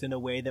used in a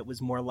way that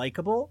was more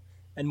likable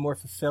and more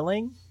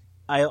fulfilling.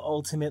 I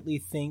ultimately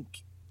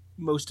think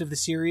most of the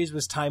series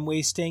was time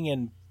wasting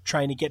and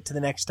trying to get to the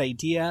next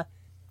idea.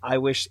 I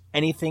wish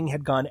anything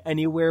had gone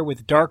anywhere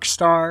with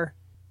Darkstar.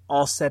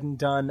 All said and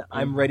done,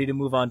 I'm ready to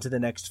move on to the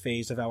next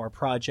phase of our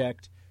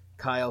project.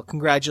 Kyle,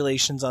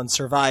 congratulations on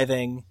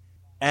surviving.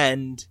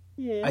 And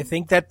yeah. I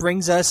think that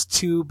brings us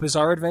to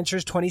Bizarre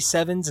Adventures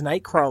 27's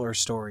Nightcrawler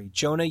story.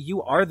 Jonah,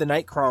 you are the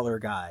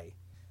Nightcrawler guy.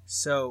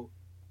 So,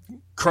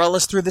 crawl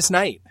us through this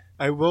night.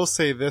 I will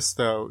say this,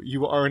 though.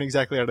 You aren't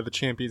exactly out of the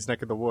Champions'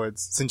 neck of the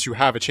woods, since you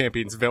have a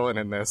Champions villain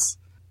in this.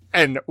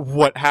 And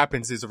what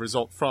happens is a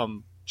result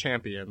from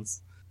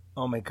Champions.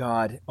 Oh my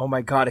god,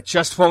 it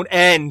just won't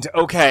end.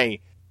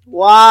 Okay.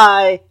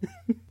 Why?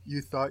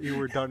 You thought you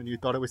were done and you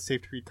thought it was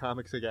safe to read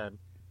comics again.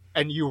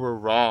 And you were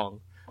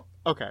wrong.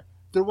 Okay.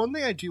 The one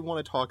thing I do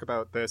want to talk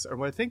about this, and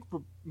what I think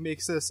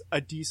makes this a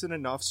decent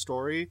enough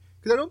story,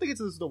 because I don't think this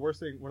is the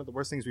worst thing, one of the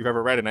worst things we've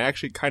ever read, and I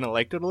actually kind of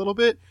liked it a little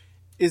bit,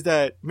 is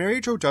that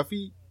Mary Jo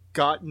Duffy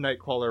got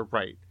Nightcrawler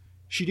right.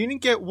 She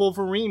didn't get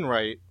Wolverine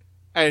right,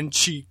 and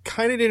she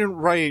kind of didn't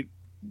write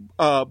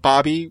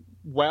Bobby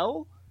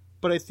well,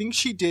 but I think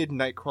she did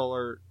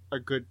Nightcrawler a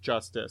good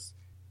justice.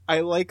 I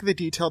like the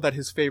detail that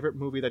his favorite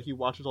movie that he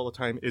watches all the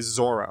time is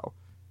Zorro.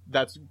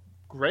 That's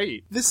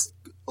great. This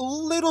a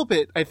little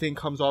bit, I think,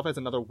 comes off as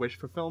another wish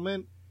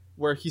fulfillment,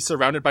 where he's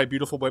surrounded by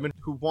beautiful women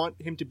who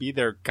want him to be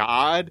their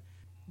god.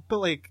 But,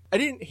 like, I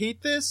didn't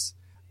hate this,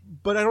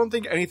 but I don't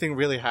think anything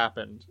really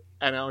happened.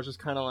 And I was just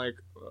kind of like,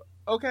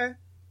 okay.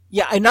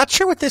 Yeah, I'm not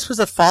sure what this was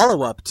a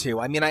follow-up to.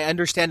 I mean, I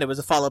understand it was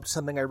a follow-up to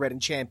something I read in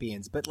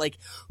Champions, but, like,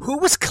 who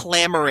was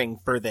clamoring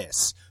for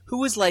this? Who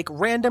was like,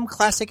 random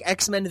classic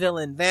X-Men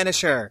villain,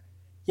 Vanisher?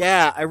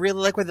 Yeah, I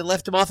really like where they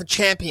left him off in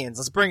Champions.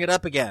 Let's bring it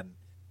up again.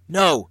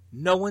 No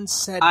one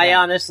said that. I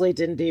honestly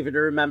didn't even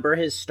remember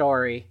his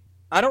story.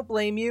 I don't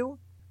blame you.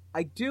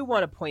 I do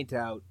want to point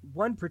out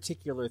one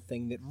particular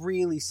thing that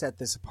really set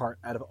this apart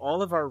out of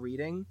all of our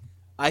reading.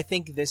 I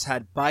think this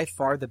had by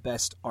far the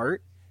best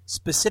art.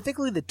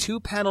 Specifically the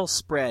 2-panel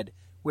spread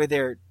where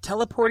they're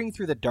teleporting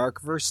through the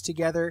Darkverse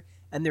together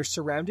and they're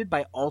surrounded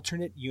by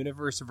alternate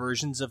universe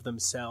versions of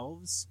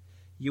themselves.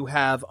 You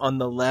have on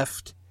the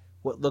left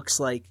what looks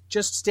like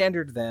just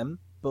standard them.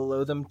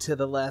 Below them to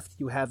the left,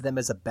 you have them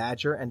as a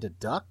badger and a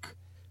duck.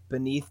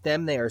 Beneath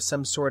them, they are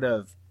some sort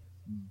of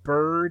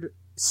bird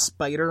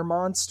spider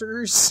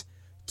monsters.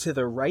 To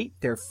the right,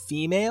 they're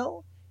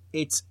female.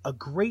 It's a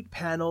great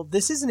panel.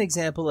 This is an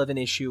example of an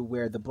issue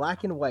where the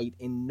black and white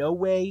in no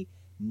way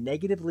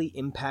negatively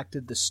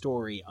impacted the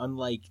story,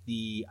 unlike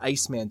the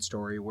Iceman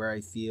story where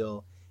I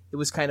feel it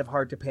was kind of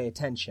hard to pay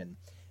attention.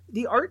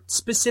 The art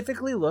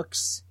specifically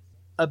looks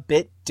a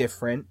bit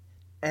different,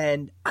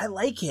 and I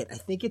like it. I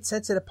think it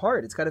sets it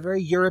apart. It's got a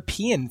very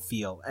European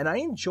feel, and I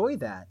enjoy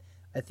that.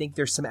 I think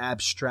there's some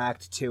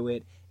abstract to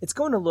it. it's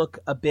going to look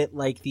a bit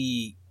like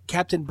the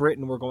Captain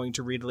Britain we're going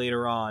to read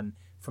later on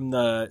from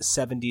the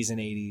 70s and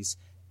 80s.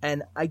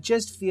 And I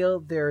just feel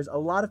there's a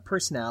lot of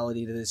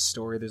personality to this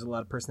story. There's a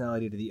lot of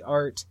personality to the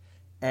art.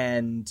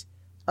 And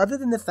other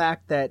than the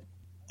fact that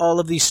all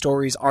of these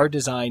stories are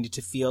designed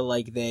to feel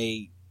like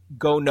they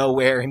go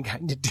nowhere and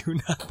kind of do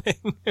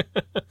nothing,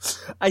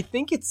 I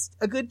think it's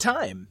a good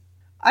time.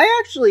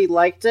 I actually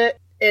liked it.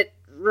 It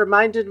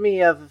reminded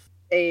me of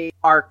a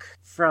arc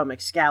from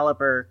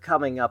Excalibur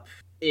coming up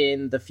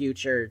in the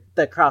future,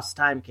 the Cross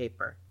Time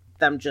Caper.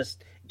 Them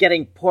just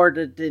getting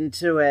ported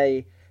into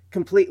a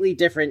completely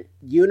different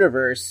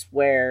universe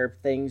where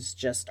things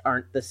just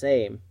aren't the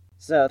same.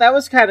 So that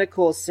was kind of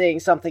cool seeing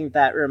something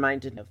that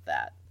reminded me of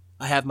that.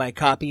 I have my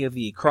copy of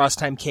the Cross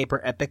Time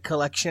Caper Epic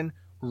Collection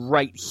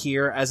right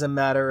here, as a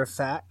matter of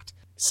fact.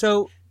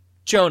 So,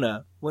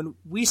 Jonah, when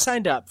we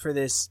signed up for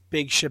this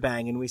big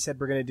shebang and we said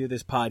we're going to do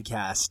this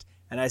podcast,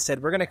 and I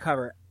said we're going to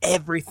cover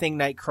everything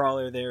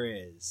Nightcrawler there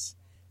is,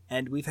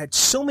 and we've had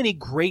so many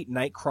great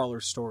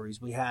Nightcrawler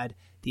stories. We had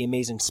the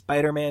Amazing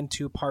Spider-Man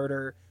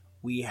 2-parter.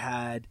 We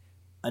had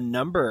a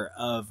number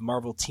of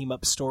Marvel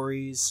team-up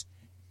stories.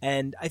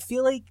 And I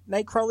feel like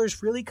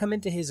Nightcrawler's really come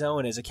into his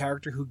own as a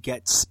character who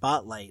gets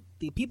spotlight.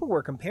 The people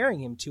we're comparing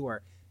him to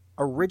are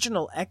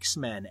original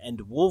X-Men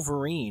and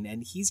Wolverine,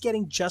 and he's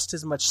getting just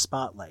as much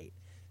spotlight.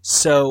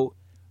 So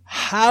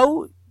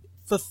how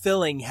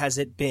fulfilling has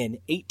it been,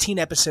 18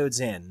 episodes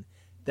in,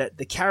 that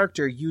the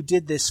character you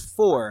did this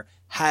for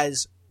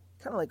has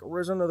kind of like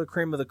risen to the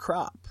cream of the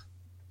crop?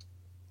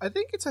 I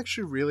think it's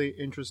actually really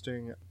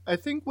interesting. I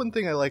think one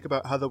thing I like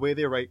about how the way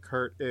they write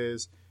Kurt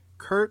is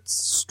Kurt's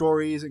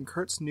stories and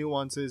Kurt's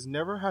nuances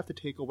never have to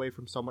take away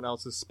from someone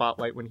else's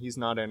spotlight when he's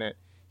not in it.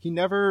 He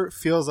never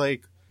feels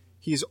like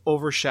he's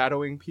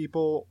overshadowing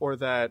people or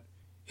that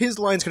his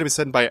line's going to be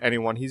said by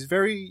anyone. He's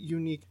very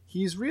unique.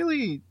 He's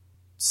really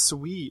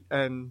sweet.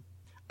 And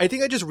I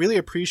think I just really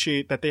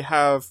appreciate that they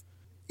have,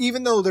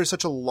 even though there's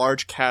such a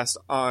large cast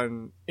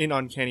in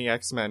Uncanny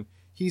X-Men,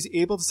 he's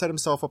able to set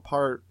himself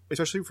apart,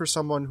 especially for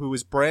someone who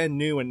is brand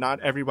new and not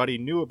everybody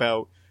knew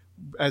about.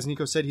 As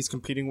Nico said, he's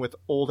competing with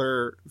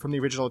older from the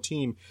original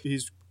team.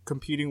 He's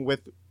competing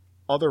with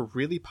other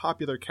really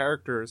popular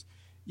characters.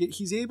 Yet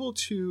he's able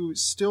to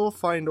still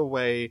find a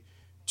way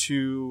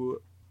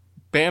to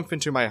bamf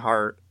into my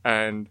heart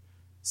and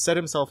set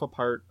himself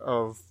apart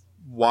of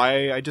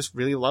why I just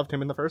really loved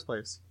him in the first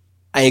place.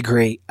 I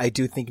agree. I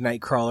do think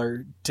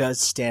Nightcrawler does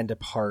stand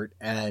apart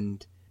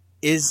and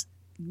is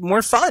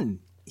more fun.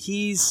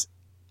 He's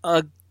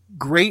a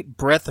great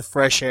breath of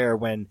fresh air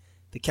when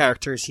the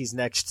characters he's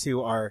next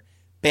to are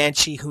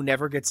Banshee, who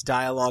never gets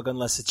dialogue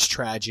unless it's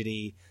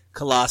tragedy,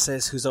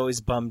 Colossus, who's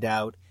always bummed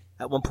out,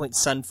 at one point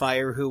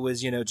Sunfire, who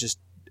was, just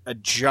a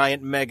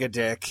giant mega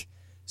dick.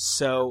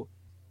 So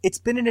it's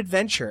been an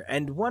adventure,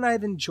 and one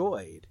I've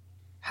enjoyed.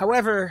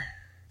 However,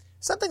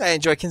 something I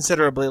enjoy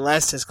considerably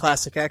less is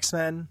Classic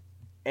X-Men,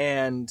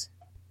 and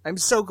I'm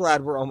so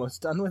glad we're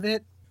almost done with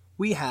it.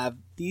 We have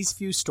these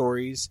few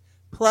stories,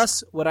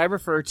 plus what I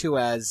refer to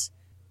as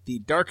the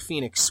Dark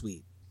Phoenix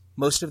Suite.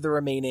 Most of the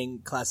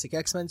remaining Classic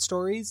X-Men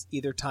stories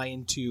either tie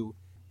into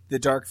the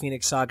Dark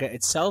Phoenix saga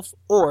itself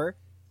or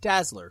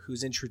Dazzler,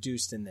 who's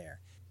introduced in there.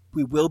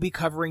 We will be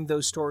covering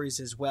those stories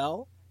as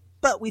well,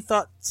 but we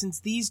thought since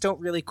these don't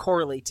really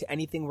correlate to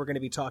anything we're going to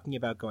be talking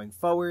about going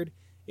forward,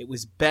 it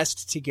was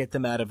best to get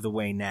them out of the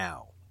way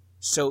now.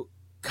 So,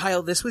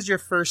 Kyle, this was your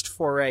first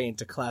foray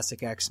into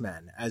Classic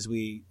X-Men, as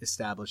we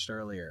established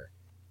earlier.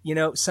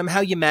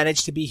 Somehow you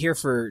managed to be here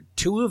for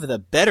two of the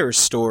better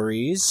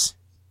stories.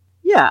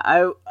 Yeah,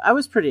 I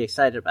was pretty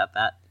excited about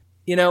that.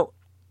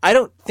 I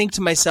don't think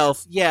to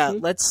myself,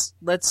 let's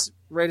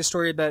write a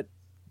story about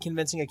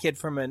convincing a kid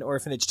from an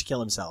orphanage to kill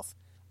himself.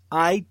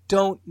 I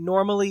don't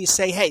normally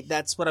say, hey,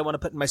 that's what I want to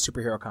put in my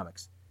superhero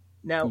comics.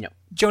 Now, no.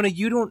 Jonah,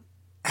 you don't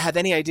have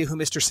any idea who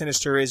Mr.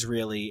 Sinister is,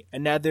 really,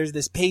 and now there's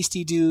this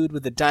pasty dude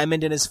with a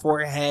diamond in his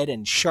forehead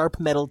and sharp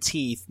metal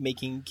teeth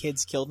making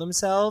kids kill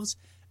themselves,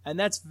 and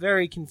that's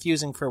very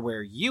confusing for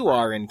where you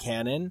are in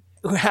canon.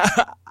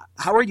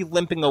 How are you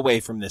limping away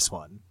from this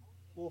one?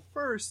 Well,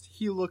 first,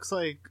 he looks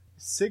like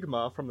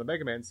Sigma from the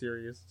Mega Man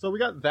series, so we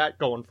got that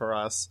going for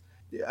us.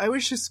 I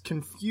was just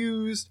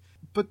confused,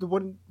 but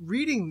when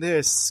reading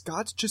this,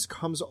 Scott just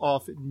comes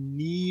off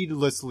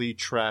needlessly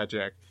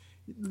tragic.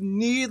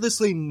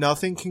 Needlessly,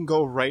 nothing can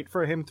go right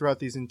for him throughout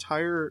these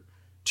entire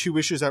 2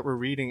 issues that we're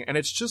reading, and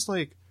it's just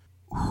like,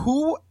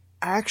 who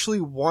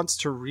actually wants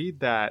to read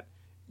that?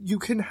 You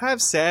can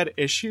have sad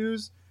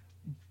issues,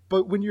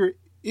 but when your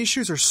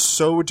issues are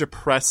so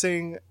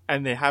depressing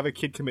and they have a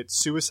kid commit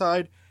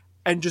suicide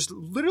and just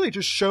literally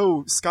just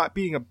show Scott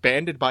being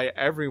abandoned by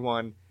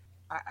everyone,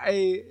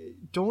 I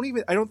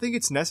don't think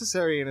it's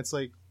necessary. And it's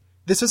like,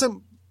 this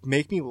doesn't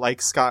make me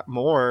like Scott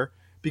more,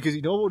 because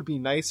what would be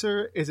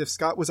nicer is if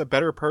Scott was a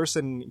better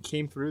person and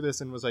came through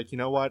this and was like, you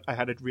know what, I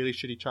had a really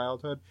shitty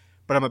childhood,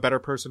 but I'm a better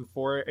person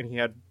for it, and he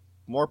had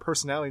more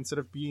personality instead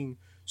of being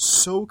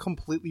so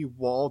completely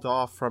walled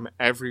off from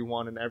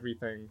everyone and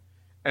everything.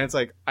 And it's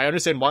like, I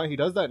understand why he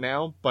does that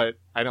now, but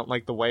I don't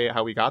like the way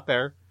how he got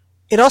there.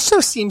 It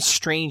also seems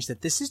strange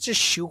that this is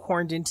just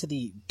shoehorned into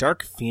the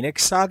Dark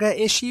Phoenix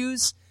saga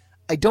issues.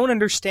 I don't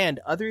understand,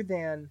 other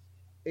than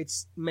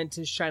it's meant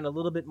to shine a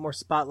little bit more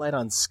spotlight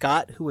on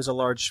Scott, who was a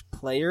large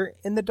player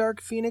in the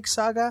Dark Phoenix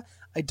saga.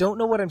 I don't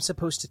know what I'm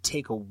supposed to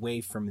take away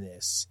from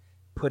this,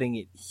 putting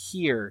it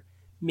here.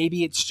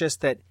 Maybe it's just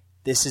that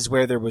this is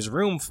where there was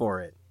room for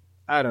it.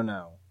 I don't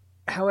know.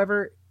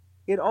 However,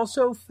 it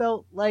also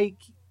felt like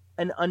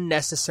an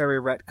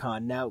unnecessary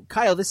retcon. Now,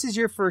 Kyle, this is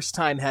your first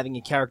time having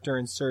a character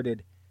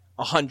inserted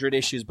 100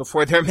 issues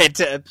before they're meant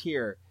to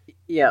appear.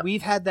 Yeah.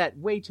 We've had that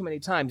way too many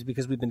times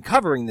because we've been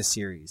covering the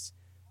series.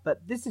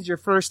 But this is your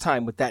first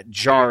time with that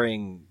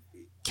jarring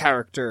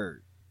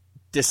character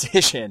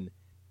decision.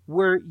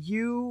 Were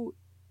you,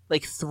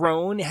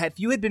 thrown? If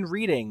you had been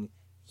reading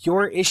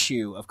your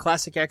issue of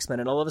Classic X-Men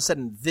and all of a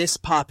sudden this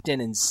popped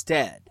in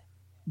instead,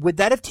 would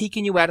that have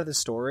taken you out of the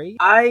story?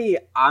 I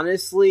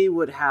honestly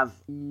would have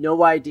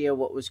no idea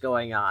what was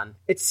going on.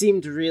 It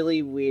seemed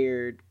really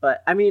weird,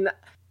 but I mean,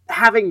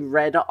 having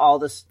read all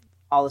the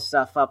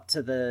stuff up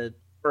to the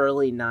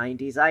early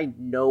 90s, I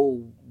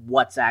know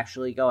what's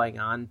actually going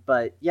on,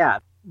 but yeah.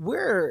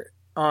 We're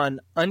on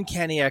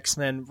Uncanny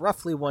X-Men,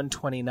 roughly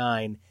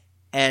 129,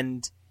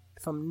 and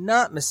if I'm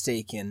not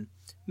mistaken,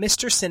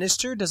 Mr.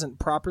 Sinister doesn't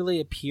properly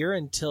appear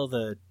until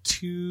the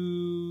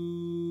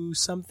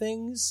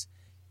 2-somethings,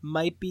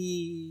 might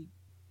be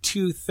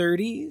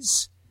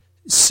 230s,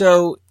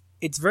 so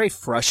it's very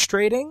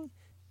frustrating,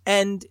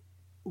 and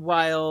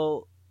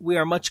while we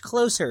are much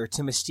closer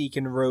to Mystique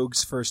and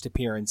Rogue's first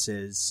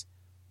appearances,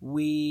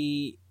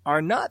 we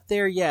are not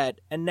there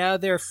yet, and now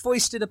they're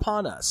foisted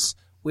upon us.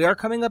 We are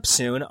coming up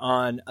soon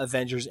on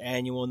Avengers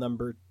Annual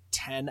number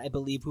 10. I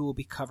believe we will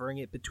be covering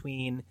it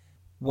between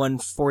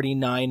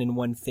 149 and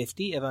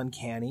 150 of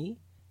Uncanny,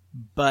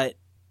 but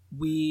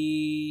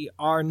we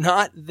are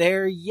not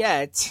there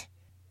yet.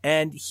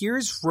 And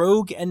here's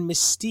Rogue and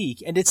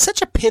Mystique, and it's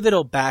such a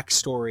pivotal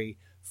backstory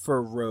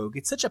for Rogue.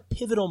 It's such a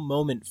pivotal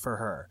moment for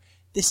her.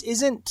 This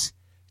isn't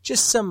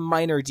just some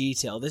minor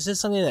detail. This is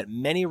something that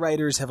many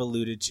writers have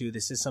alluded to.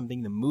 This is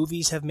something the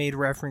movies have made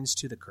reference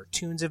to, the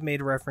cartoons have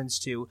made reference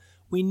to.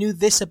 We knew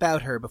this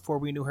about her before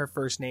we knew her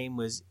first name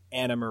was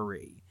Anna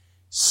Marie.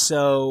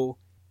 So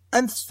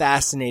I'm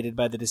fascinated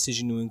by the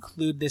decision to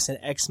include this in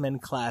X-Men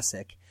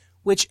Classic,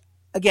 which,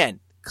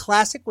 again,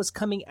 Classic was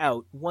coming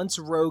out once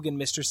Rogue and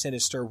Mr.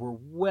 Sinister were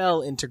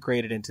well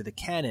integrated into the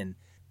canon,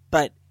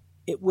 but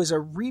it was a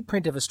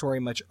reprint of a story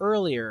much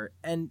earlier,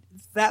 and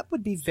that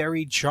would be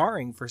very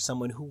jarring for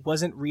someone who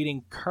wasn't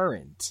reading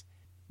current.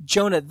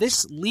 Jonah,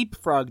 this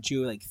leapfrogged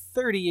you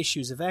 30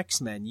 issues of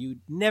X-Men. You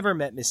never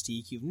met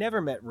Mystique, you've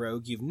never met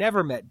Rogue, you've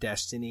never met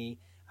Destiny.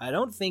 I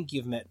don't think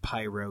you've met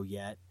Pyro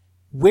yet.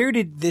 Where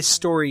did this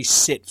story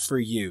sit for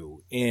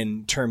you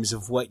in terms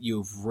of what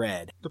you've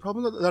read? The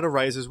problem that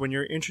arises when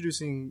you're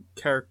introducing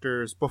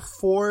characters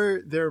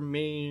before their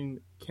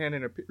main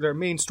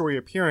story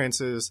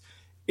appearances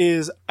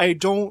is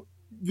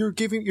you're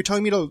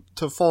telling me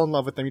to fall in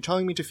love with them. You're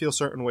telling me to feel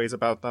certain ways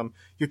about them.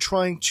 You're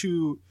trying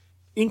to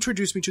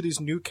introduce me to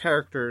these new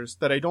characters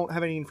that I don't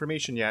have any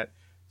information yet.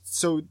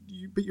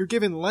 But you're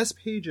given less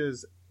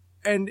pages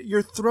and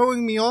you're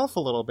throwing me off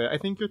a little bit. I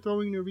think you're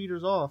throwing your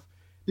readers off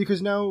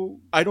because now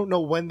I don't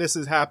know when this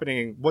is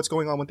happening. What's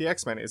going on with the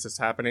X-Men? Is this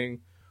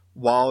happening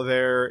while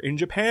they're in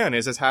Japan?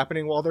 Is this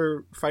happening while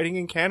they're fighting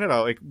in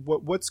Canada?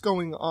 What's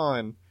going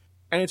on?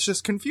 And it's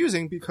just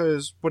confusing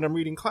because when I'm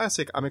reading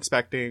Classic, I'm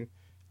expecting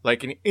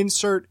an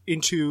insert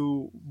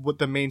into what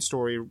the main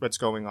story that's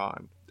going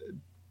on.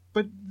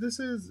 But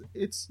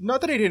it's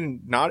not that I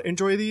didn't not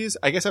enjoy these.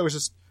 I guess I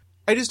just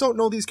don't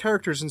know these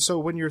characters. And so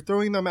when you're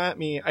throwing them at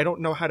me, I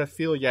don't know how to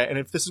feel yet. And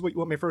if this is what you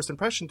want my first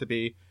impression to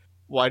be,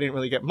 well, I didn't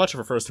really get much of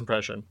a first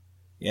impression.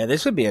 Yeah,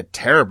 this would be a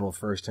terrible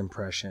first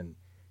impression.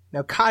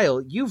 Now,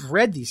 Kyle, you've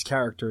read these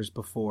characters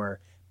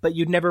before, but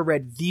you'd never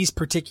read these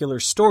particular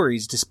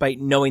stories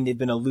despite knowing they've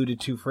been alluded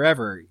to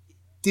forever.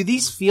 Do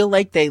these feel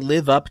like they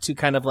live up to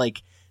kind of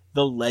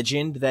the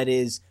legend that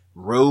is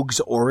Rogue's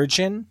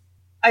origin?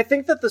 I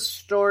think that the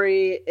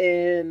story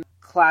in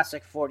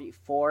Classic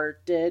 44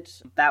 did.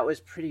 That was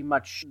pretty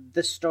much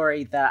the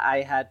story that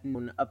I had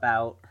known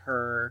about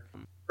her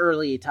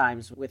early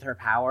times with her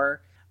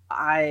power.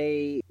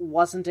 I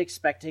wasn't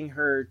expecting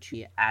her to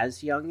be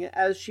as young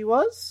as she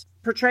was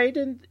portrayed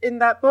in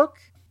that book.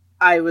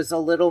 I was a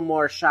little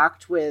more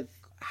shocked with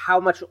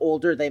how much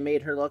older they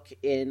made her look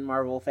in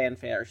Marvel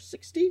Fanfare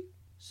 60.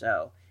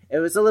 So it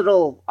was a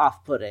little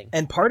off-putting.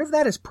 And part of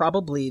that is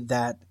probably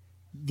that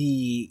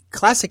the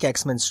Classic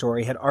X-Men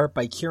story had art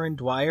by Kieran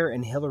Dwyer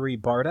and Hilary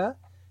Barta,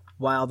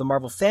 while the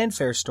Marvel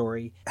Fanfare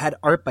story had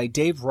art by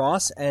Dave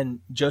Ross and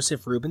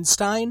Joseph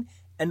Rubinstein.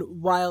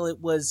 And while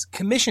it was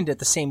commissioned at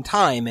the same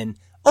time and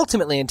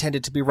ultimately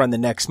intended to be run the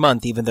next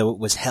month, even though it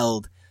was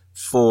held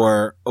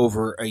for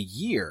over a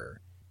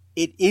year,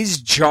 it is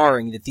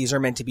jarring that these are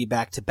meant to be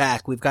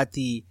back-to-back. We've got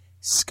the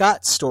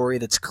Scott story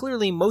that's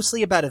clearly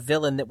mostly about a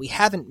villain that we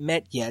haven't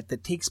met yet,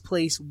 that takes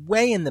place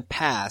way in the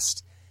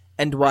past,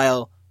 and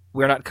while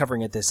we're not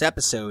covering it this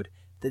episode,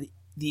 the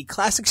the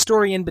classic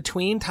story in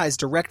between ties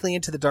directly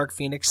into the Dark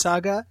Phoenix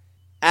saga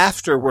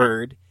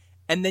afterward,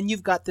 and then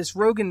you've got this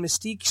Rogue and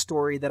Mystique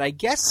story that I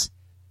guess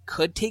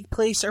could take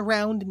place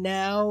around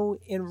now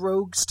in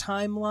Rogue's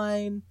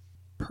timeline,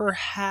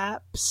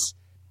 perhaps,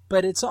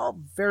 but it's all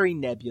very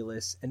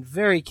nebulous and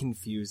very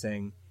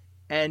confusing,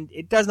 and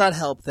it does not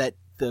help that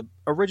the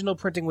original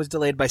printing was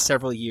delayed by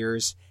several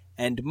years,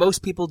 and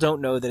most people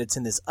don't know that it's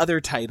in this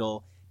other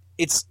title.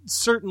 It's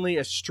certainly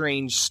a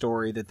strange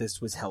story that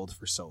this was held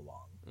for so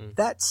long.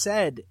 That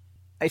said,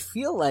 I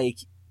feel like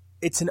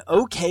it's an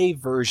okay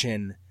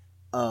version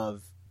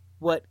of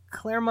what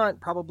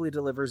Claremont probably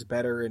delivers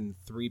better in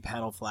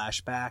 3-panel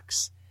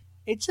flashbacks.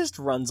 It just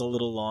runs a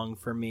little long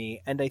for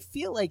me, and I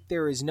feel like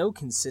there is no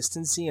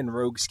consistency in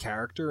Rogue's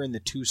character in the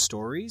two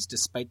stories,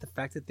 despite the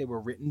fact that they were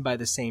written by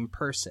the same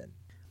person.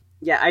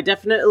 Yeah, I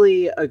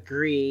definitely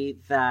agree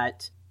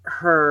that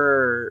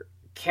her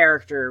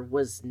character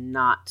was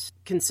not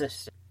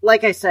consistent.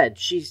 Like I said,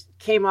 she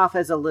came off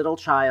as a little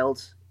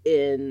child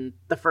in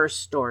the first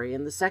story.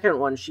 In the second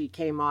one, she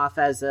came off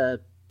as a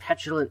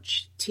petulant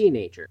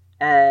teenager.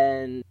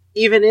 And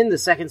even in the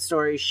second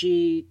story,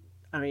 she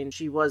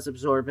was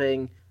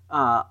absorbing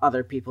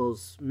other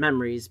people's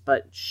memories,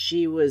 but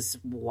she was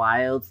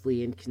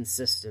wildly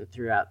inconsistent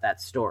throughout that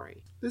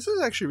story. This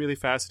is actually really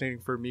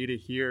fascinating for me to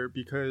hear,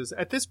 because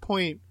at this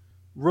point,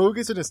 Rogue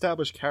is an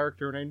established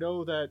character, and I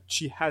know that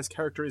she has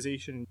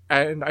characterization.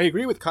 And I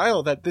agree with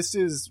Kyle that this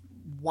is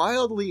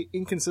wildly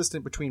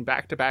inconsistent between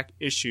back-to-back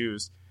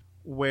issues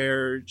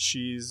where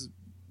she's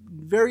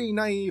very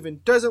naive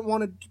and doesn't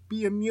want to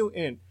be a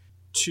mutant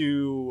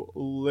to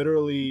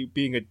literally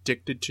being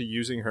addicted to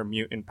using her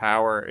mutant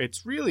power.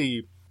 It's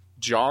really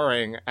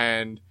jarring,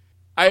 and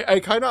I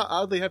kind of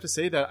oddly have to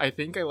say that I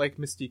think I like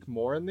Mystique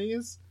more in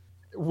these,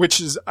 which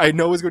is, I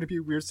know is going to be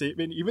a weird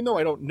statement, even though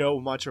I don't know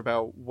much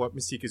about what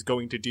Mystique is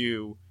going to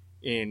do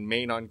in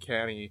Main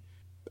Uncanny.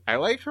 I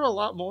liked her a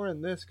lot more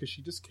in this because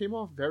she just came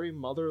off very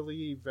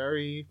motherly,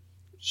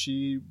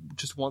 she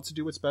just wants to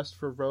do what's best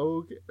for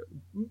Rogue.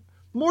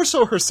 More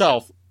so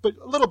herself, but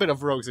a little bit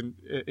of Rogue's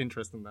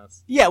interest in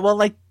this. Yeah, well,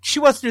 like, she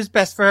wants to do what's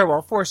best for her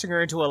while forcing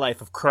her into a life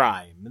of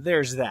crime.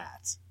 There's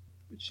that.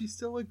 But she's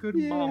still a good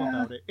mom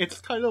about it. It's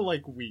kind of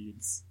like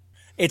Weeds.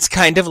 It's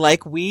kind of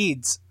like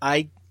Weeds.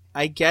 I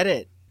get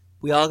it.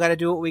 We all gotta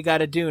do what we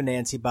gotta do,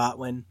 Nancy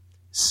Botwin.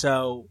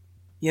 So,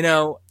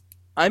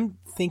 I'm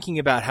thinking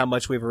about how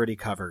much we've already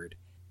covered,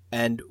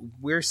 and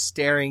we're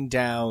staring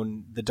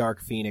down the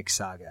Dark Phoenix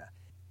saga.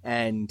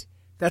 And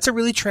that's a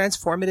really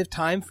transformative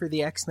time for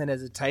the X-Men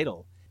as a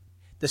title.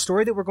 The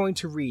story that we're going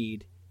to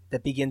read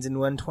that begins in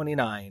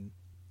 129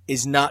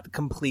 is not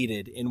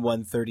completed in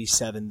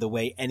 137 the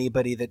way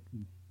anybody that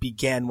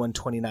began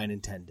 129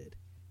 intended.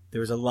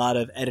 There was a lot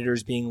of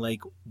editors being like,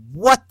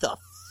 what the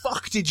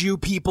fuck did you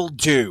people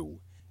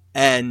do?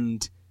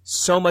 And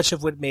so much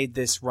of what made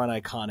this run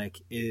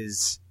iconic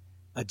is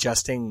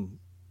adjusting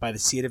by the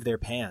seat of their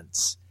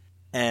pants.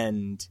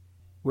 And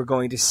we're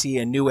going to see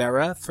a new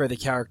era for the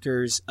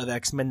characters of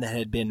X-Men that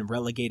had been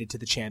relegated to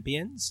the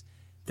Champions.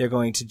 They're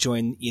going to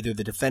join either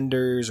the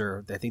Defenders,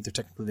 or I think they're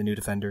technically the New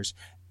Defenders,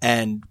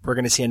 and we're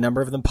going to see a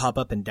number of them pop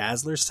up in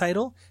Dazzler's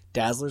title.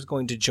 Dazzler's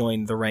going to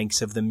join the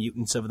ranks of the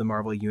mutants of the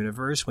Marvel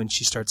Universe when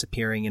she starts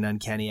appearing in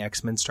Uncanny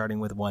X-Men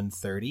starting with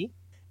 130.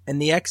 And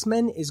the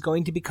X-Men is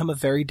going to become a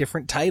very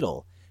different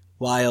title.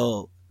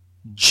 While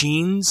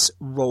Jean's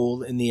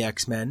role in the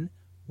X-Men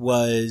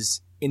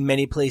was in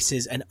many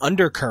places an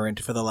undercurrent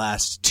for the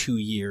last 2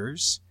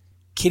 years,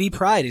 Kitty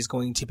Pryde is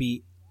going to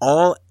be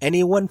all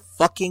anyone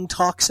fucking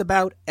talks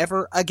about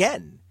ever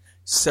again.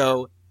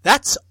 So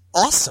that's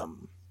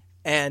awesome.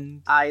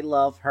 And I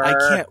love her.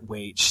 I can't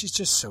wait. She's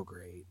just so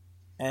great.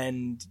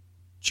 And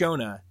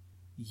Jonah,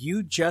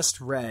 you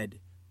just read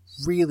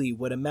really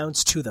what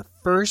amounts to the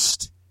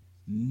first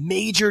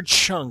major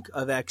chunk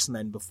of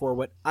X-Men before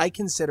what I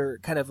consider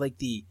kind of like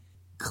the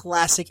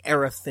classic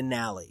era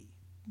finale.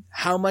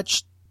 How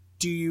much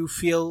do you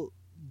feel?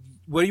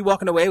 What are you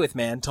walking away with,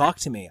 man? Talk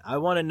to me. I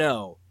want to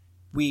know.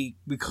 We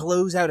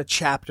close out a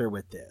chapter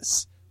with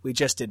this. We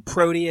just did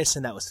Proteus,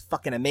 and that was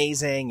fucking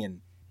amazing.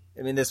 And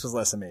I mean, this was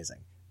less amazing.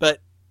 But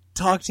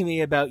talk to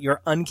me about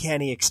your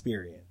Uncanny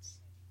experience.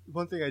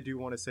 One thing I do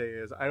want to say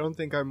is I don't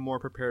think I'm more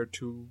prepared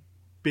to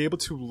be able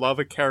to love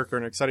a character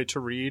and excited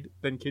to read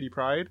than Kitty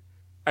Pryde.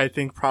 I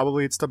think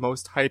probably it's the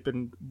most hype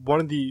and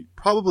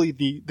probably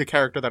the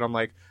character that I'm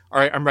like, all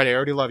right, I'm ready. I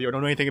already love you. I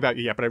don't know anything about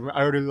you yet, but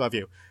I already love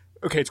you.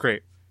 Okay, it's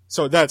great.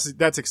 So that's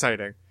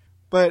exciting.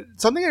 But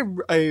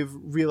something I've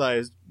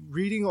realized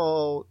reading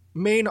all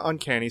Main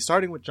Uncanny,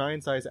 starting with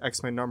Giant Size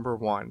X-Men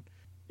 #1,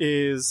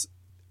 is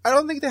I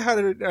don't think they had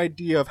an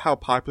idea of how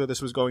popular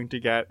this was going to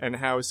get and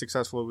how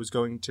successful it was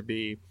going to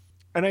be.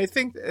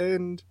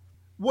 And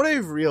what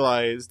I've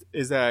realized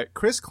is that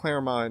Chris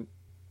Claremont,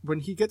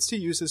 when he gets to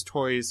use his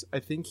toys, I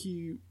think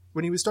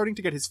when he was starting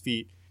to get his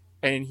feet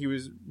and he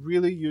was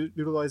really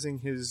utilizing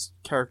his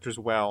characters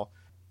well,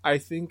 I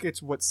think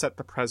it's what set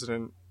the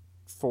precedent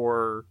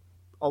for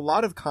a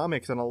lot of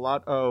comics and a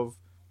lot of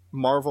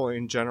Marvel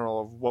in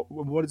general of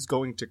what is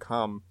going to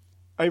come.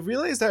 I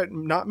realized that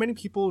not many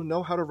people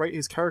know how to write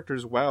his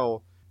characters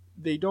well.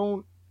 They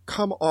don't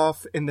come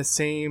off in the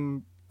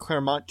same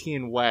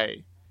Claremontian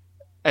way.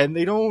 And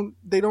they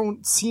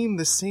don't seem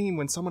the same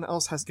when someone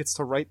else gets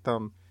to write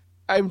them.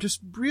 I've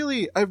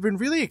been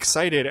really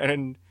excited,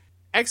 and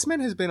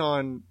X-Men has been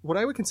on what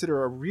I would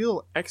consider a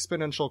real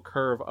exponential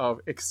curve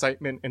of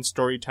excitement and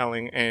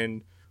storytelling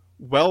and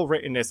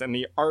well-writtenness, and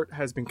the art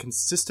has been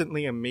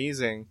consistently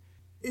amazing.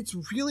 It's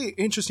really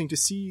interesting to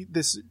see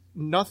this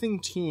nothing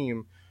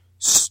team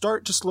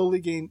start to slowly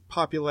gain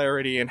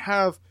popularity and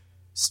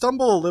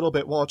stumble a little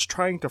bit while it's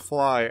trying to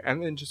fly,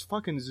 and then just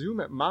fucking zoom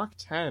at Mach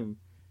 10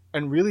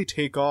 and really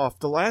take off.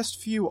 The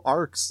last few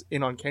arcs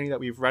in Uncanny that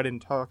we've read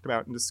and talked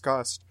about and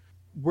discussed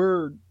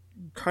were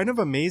kind of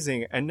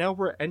amazing, and now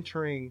we're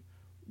entering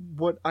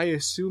what I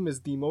assume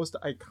is the most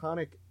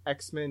iconic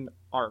X-Men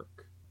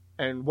arc,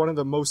 and one of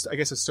the most, I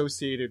guess,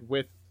 associated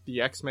with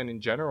the X-Men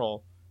in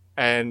general.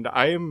 And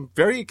I am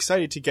very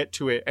excited to get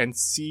to it and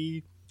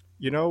see,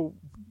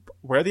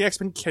 where the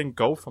X-Men can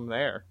go from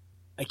there.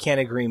 I can't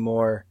agree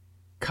more.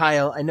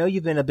 Kyle, I know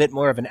you've been a bit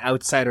more of an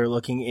outsider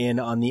looking in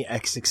on the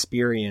X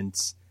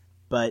experience,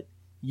 but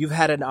you've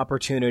had an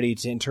opportunity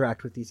to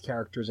interact with these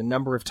characters a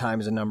number of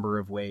times, a number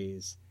of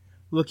ways.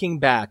 Looking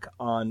back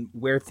on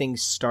where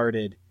things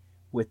started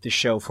with the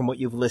show from what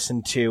you've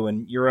listened to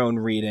and your own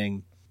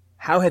reading,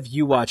 how have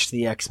you watched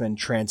the X-Men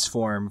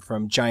transform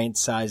from giant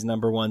size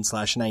number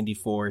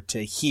 1/94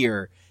 to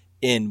here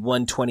in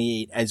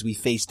 128 as we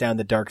face down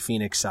the Dark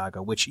Phoenix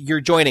saga, which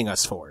you're joining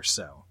us for,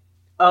 so.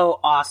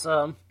 Oh,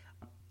 awesome.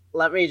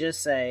 Let me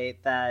just say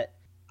that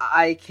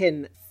I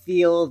can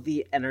feel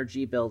the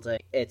energy building.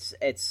 It's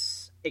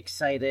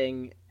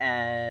exciting,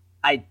 and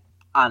I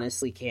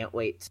honestly can't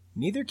wait.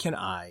 Neither can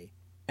I.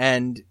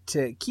 And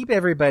to keep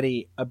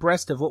everybody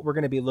abreast of what we're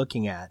going to be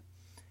looking at,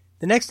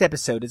 the next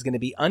episode is going to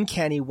be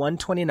Uncanny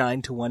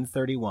 129 to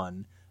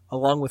 131,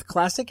 along with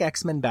classic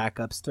X-Men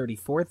backups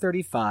 34,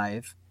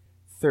 35,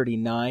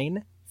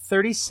 39,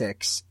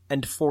 36,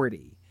 and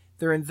 40.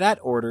 They're in that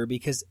order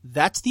because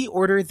that's the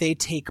order they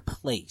take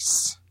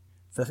place.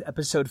 The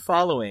episode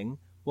following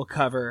will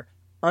cover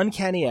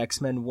Uncanny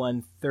X-Men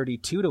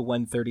 132 to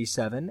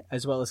 137,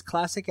 as well as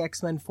classic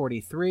X-Men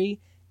 43,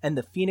 and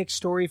the Phoenix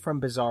story from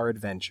Bizarre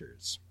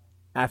Adventures.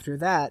 After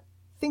that,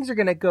 things are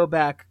going to go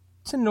back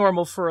to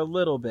normal for a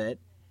little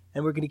bit,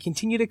 and we're going to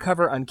continue to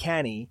cover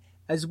Uncanny,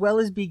 as well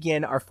as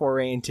begin our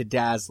foray into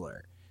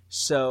Dazzler.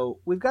 So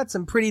we've got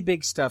some pretty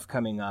big stuff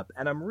coming up,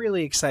 and I'm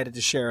really excited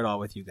to share it all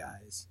with you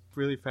guys.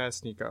 Really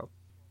fast, Nico.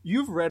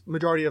 You've read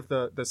majority of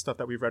the stuff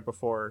that we've read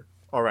before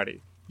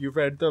already. You've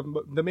read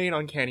the main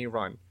Uncanny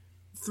run.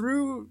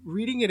 Through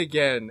reading it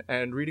again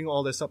and reading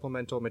all this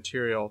supplemental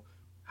material,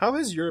 how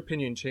has your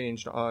opinion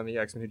changed on the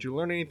X-Men? Did you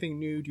learn anything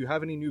new? Do you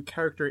have any new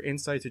character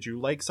insights? Did you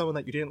like someone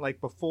that you didn't like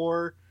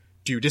before?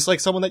 Do you dislike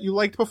someone that you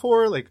liked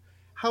before?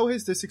 How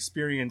has this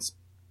experience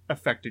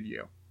affected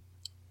you?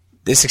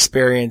 This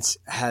experience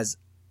has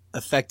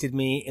affected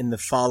me in the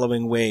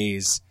following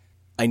ways.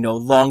 I no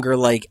longer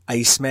like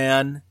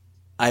Iceman.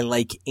 I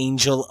like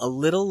Angel a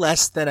little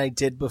less than I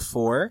did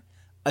before.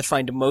 I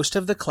find most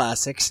of the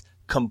classics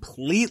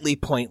completely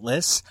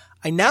pointless.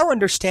 I now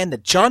understand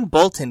that John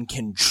Bolton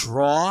can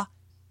draw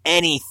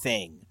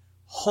anything.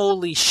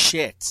 Holy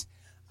shit.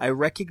 I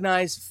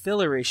recognize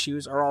filler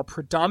issues are all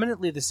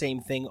predominantly the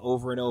same thing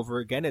over and over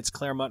again. It's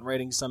Claremont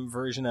writing some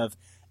version of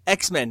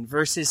X-Men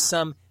versus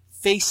some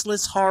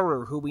faceless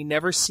horror who we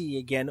never see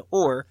again,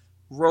 or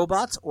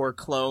robots or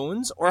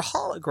clones or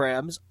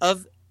holograms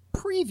of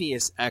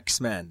previous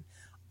X-Men.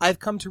 I've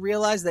come to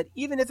realize that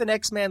even if an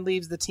X-Man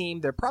leaves the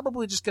team, they're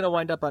probably just going to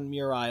wind up on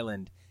Muir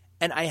Island.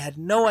 And I had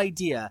no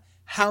idea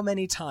how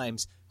many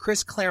times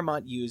Chris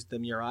Claremont used the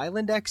Muir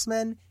Island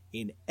X-Men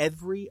in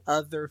every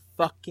other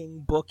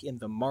fucking book in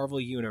the Marvel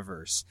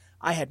Universe.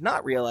 I had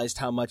not realized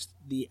how much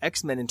the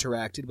X-Men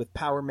interacted with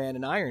Power Man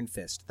and Iron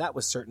Fist. That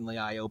was certainly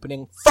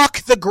eye-opening.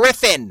 Fuck the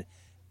Griffin!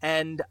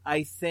 And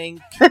I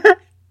think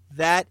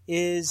that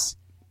is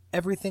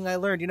everything I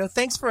learned.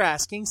 Thanks for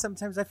asking.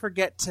 Sometimes I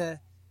forget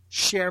to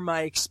share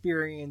my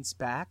experience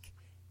back.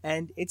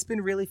 And it's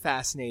been really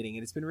fascinating,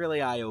 and it's been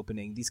really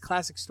eye-opening. These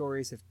classic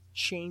stories have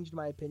changed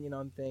my opinion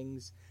on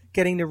things.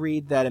 Getting to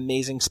read that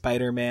amazing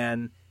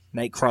Spider-Man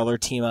Nightcrawler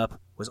team-up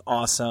was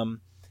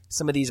awesome.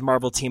 Some of these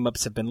Marvel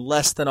team-ups have been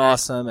less than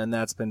awesome, and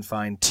that's been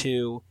fine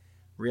too.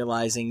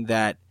 Realizing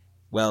that,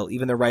 well,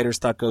 even the writers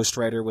thought Ghost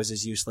Rider was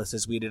as useless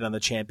as we did on the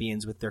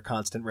Champions with their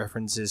constant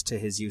references to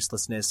his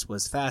uselessness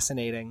was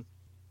fascinating.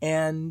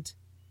 And,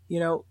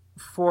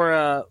 for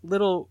a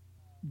little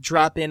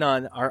drop in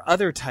on our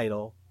other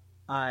title,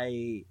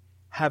 I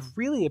have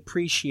really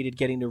appreciated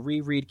getting to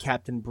reread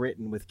Captain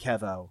Britain with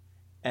Kevo,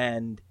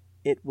 and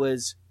it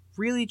was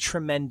really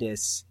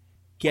tremendous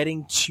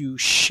getting to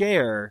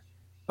share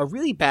a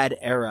really bad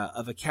era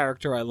of a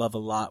character I love a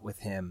lot with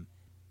him.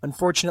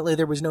 Unfortunately,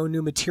 there was no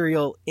new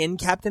material in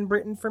Captain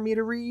Britain for me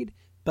to read,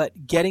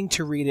 but getting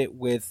to read it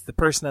with the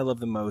person I love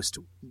the most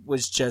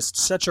was just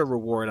such a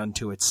reward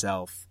unto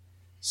itself.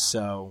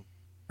 So,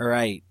 all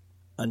right,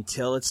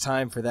 Until it's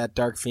time for that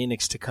Dark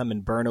Phoenix to come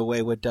and burn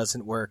away what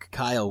doesn't work.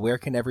 Kyle, where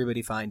can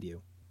everybody find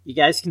you? You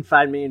guys can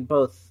find me in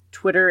both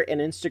Twitter and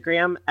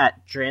Instagram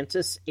at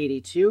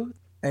Drantis82.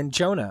 And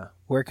Jonah,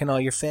 where can all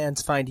your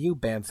fans find you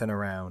bamfing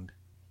around?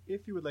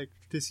 If you would like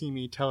to see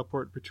me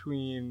teleport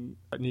between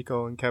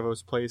Nico and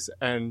Kevo's place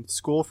and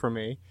school for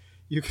me,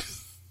 you can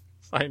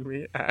find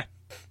me at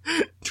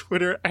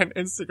Twitter and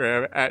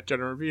Instagram at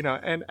Jonah Rubino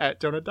and at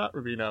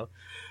Jonah.Rubino.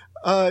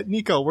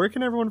 Nico, where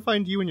can everyone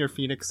find you and your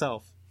Phoenix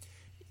self?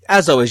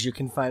 As always, you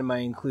can find my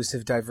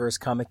inclusive, diverse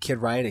comic Kid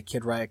Riot at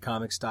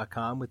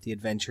KidRiotComics.com with the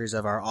adventures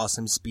of our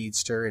awesome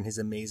speedster and his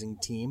amazing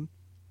team.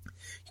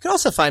 You can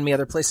also find me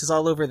other places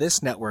all over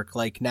this network,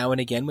 like Now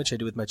and Again, which I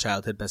do with my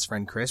childhood best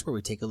friend Chris, where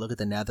we take a look at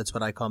the Now That's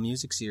What I Call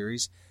Music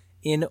series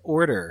in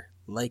order,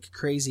 like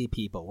crazy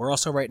people. We're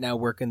also right now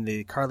working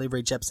the Carly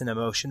Rae Jepsen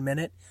Emotion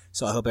Minute,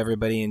 so I hope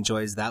everybody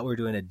enjoys that. We're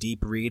doing a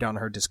deep read on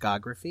her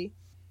discography.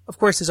 Of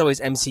course, there's always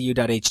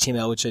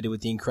MCU.html, which I do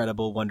with the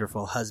incredible,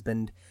 wonderful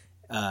husband,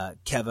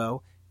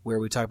 Kevo, where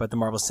we talk about the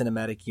Marvel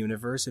Cinematic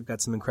Universe. We've got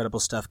some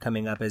incredible stuff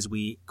coming up as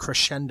we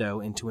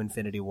crescendo into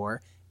Infinity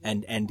War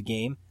and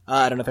Endgame.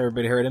 I don't know if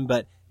everybody heard him,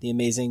 but the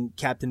amazing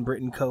Captain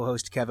Britain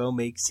co-host Kevo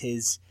makes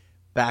his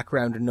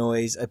background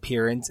noise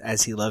appearance,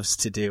 as he loves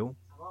to do.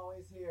 I'm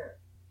always here.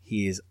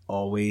 He is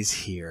always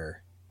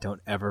here.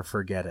 Don't ever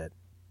forget it.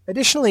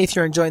 Additionally, if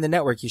you're enjoying the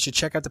network, you should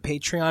check out the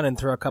Patreon and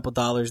throw a couple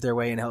dollars their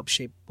way and help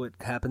shape what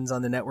happens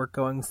on the network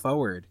going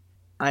forward.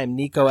 I am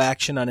Nico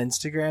Action on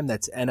Instagram.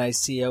 That's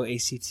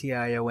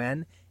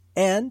NicoAction.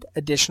 And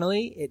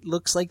additionally, it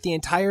looks like the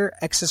entire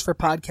X's for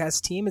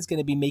Podcast team is going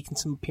to be making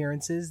some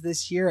appearances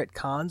this year at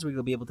cons, where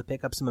you'll be able to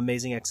pick up some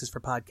amazing X's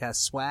for Podcast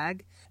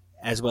swag,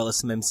 as well as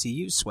some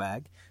MCU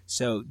swag.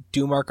 So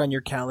do mark on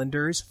your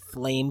calendars,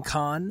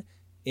 FlameCon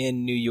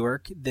in New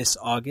York this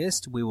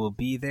August. We will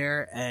be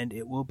there, and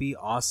it will be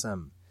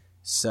awesome.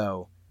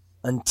 So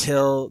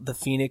until the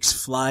Phoenix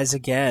flies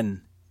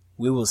again,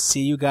 we will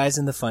see you guys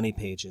in the funny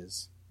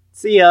pages.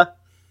 See ya.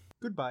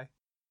 Goodbye.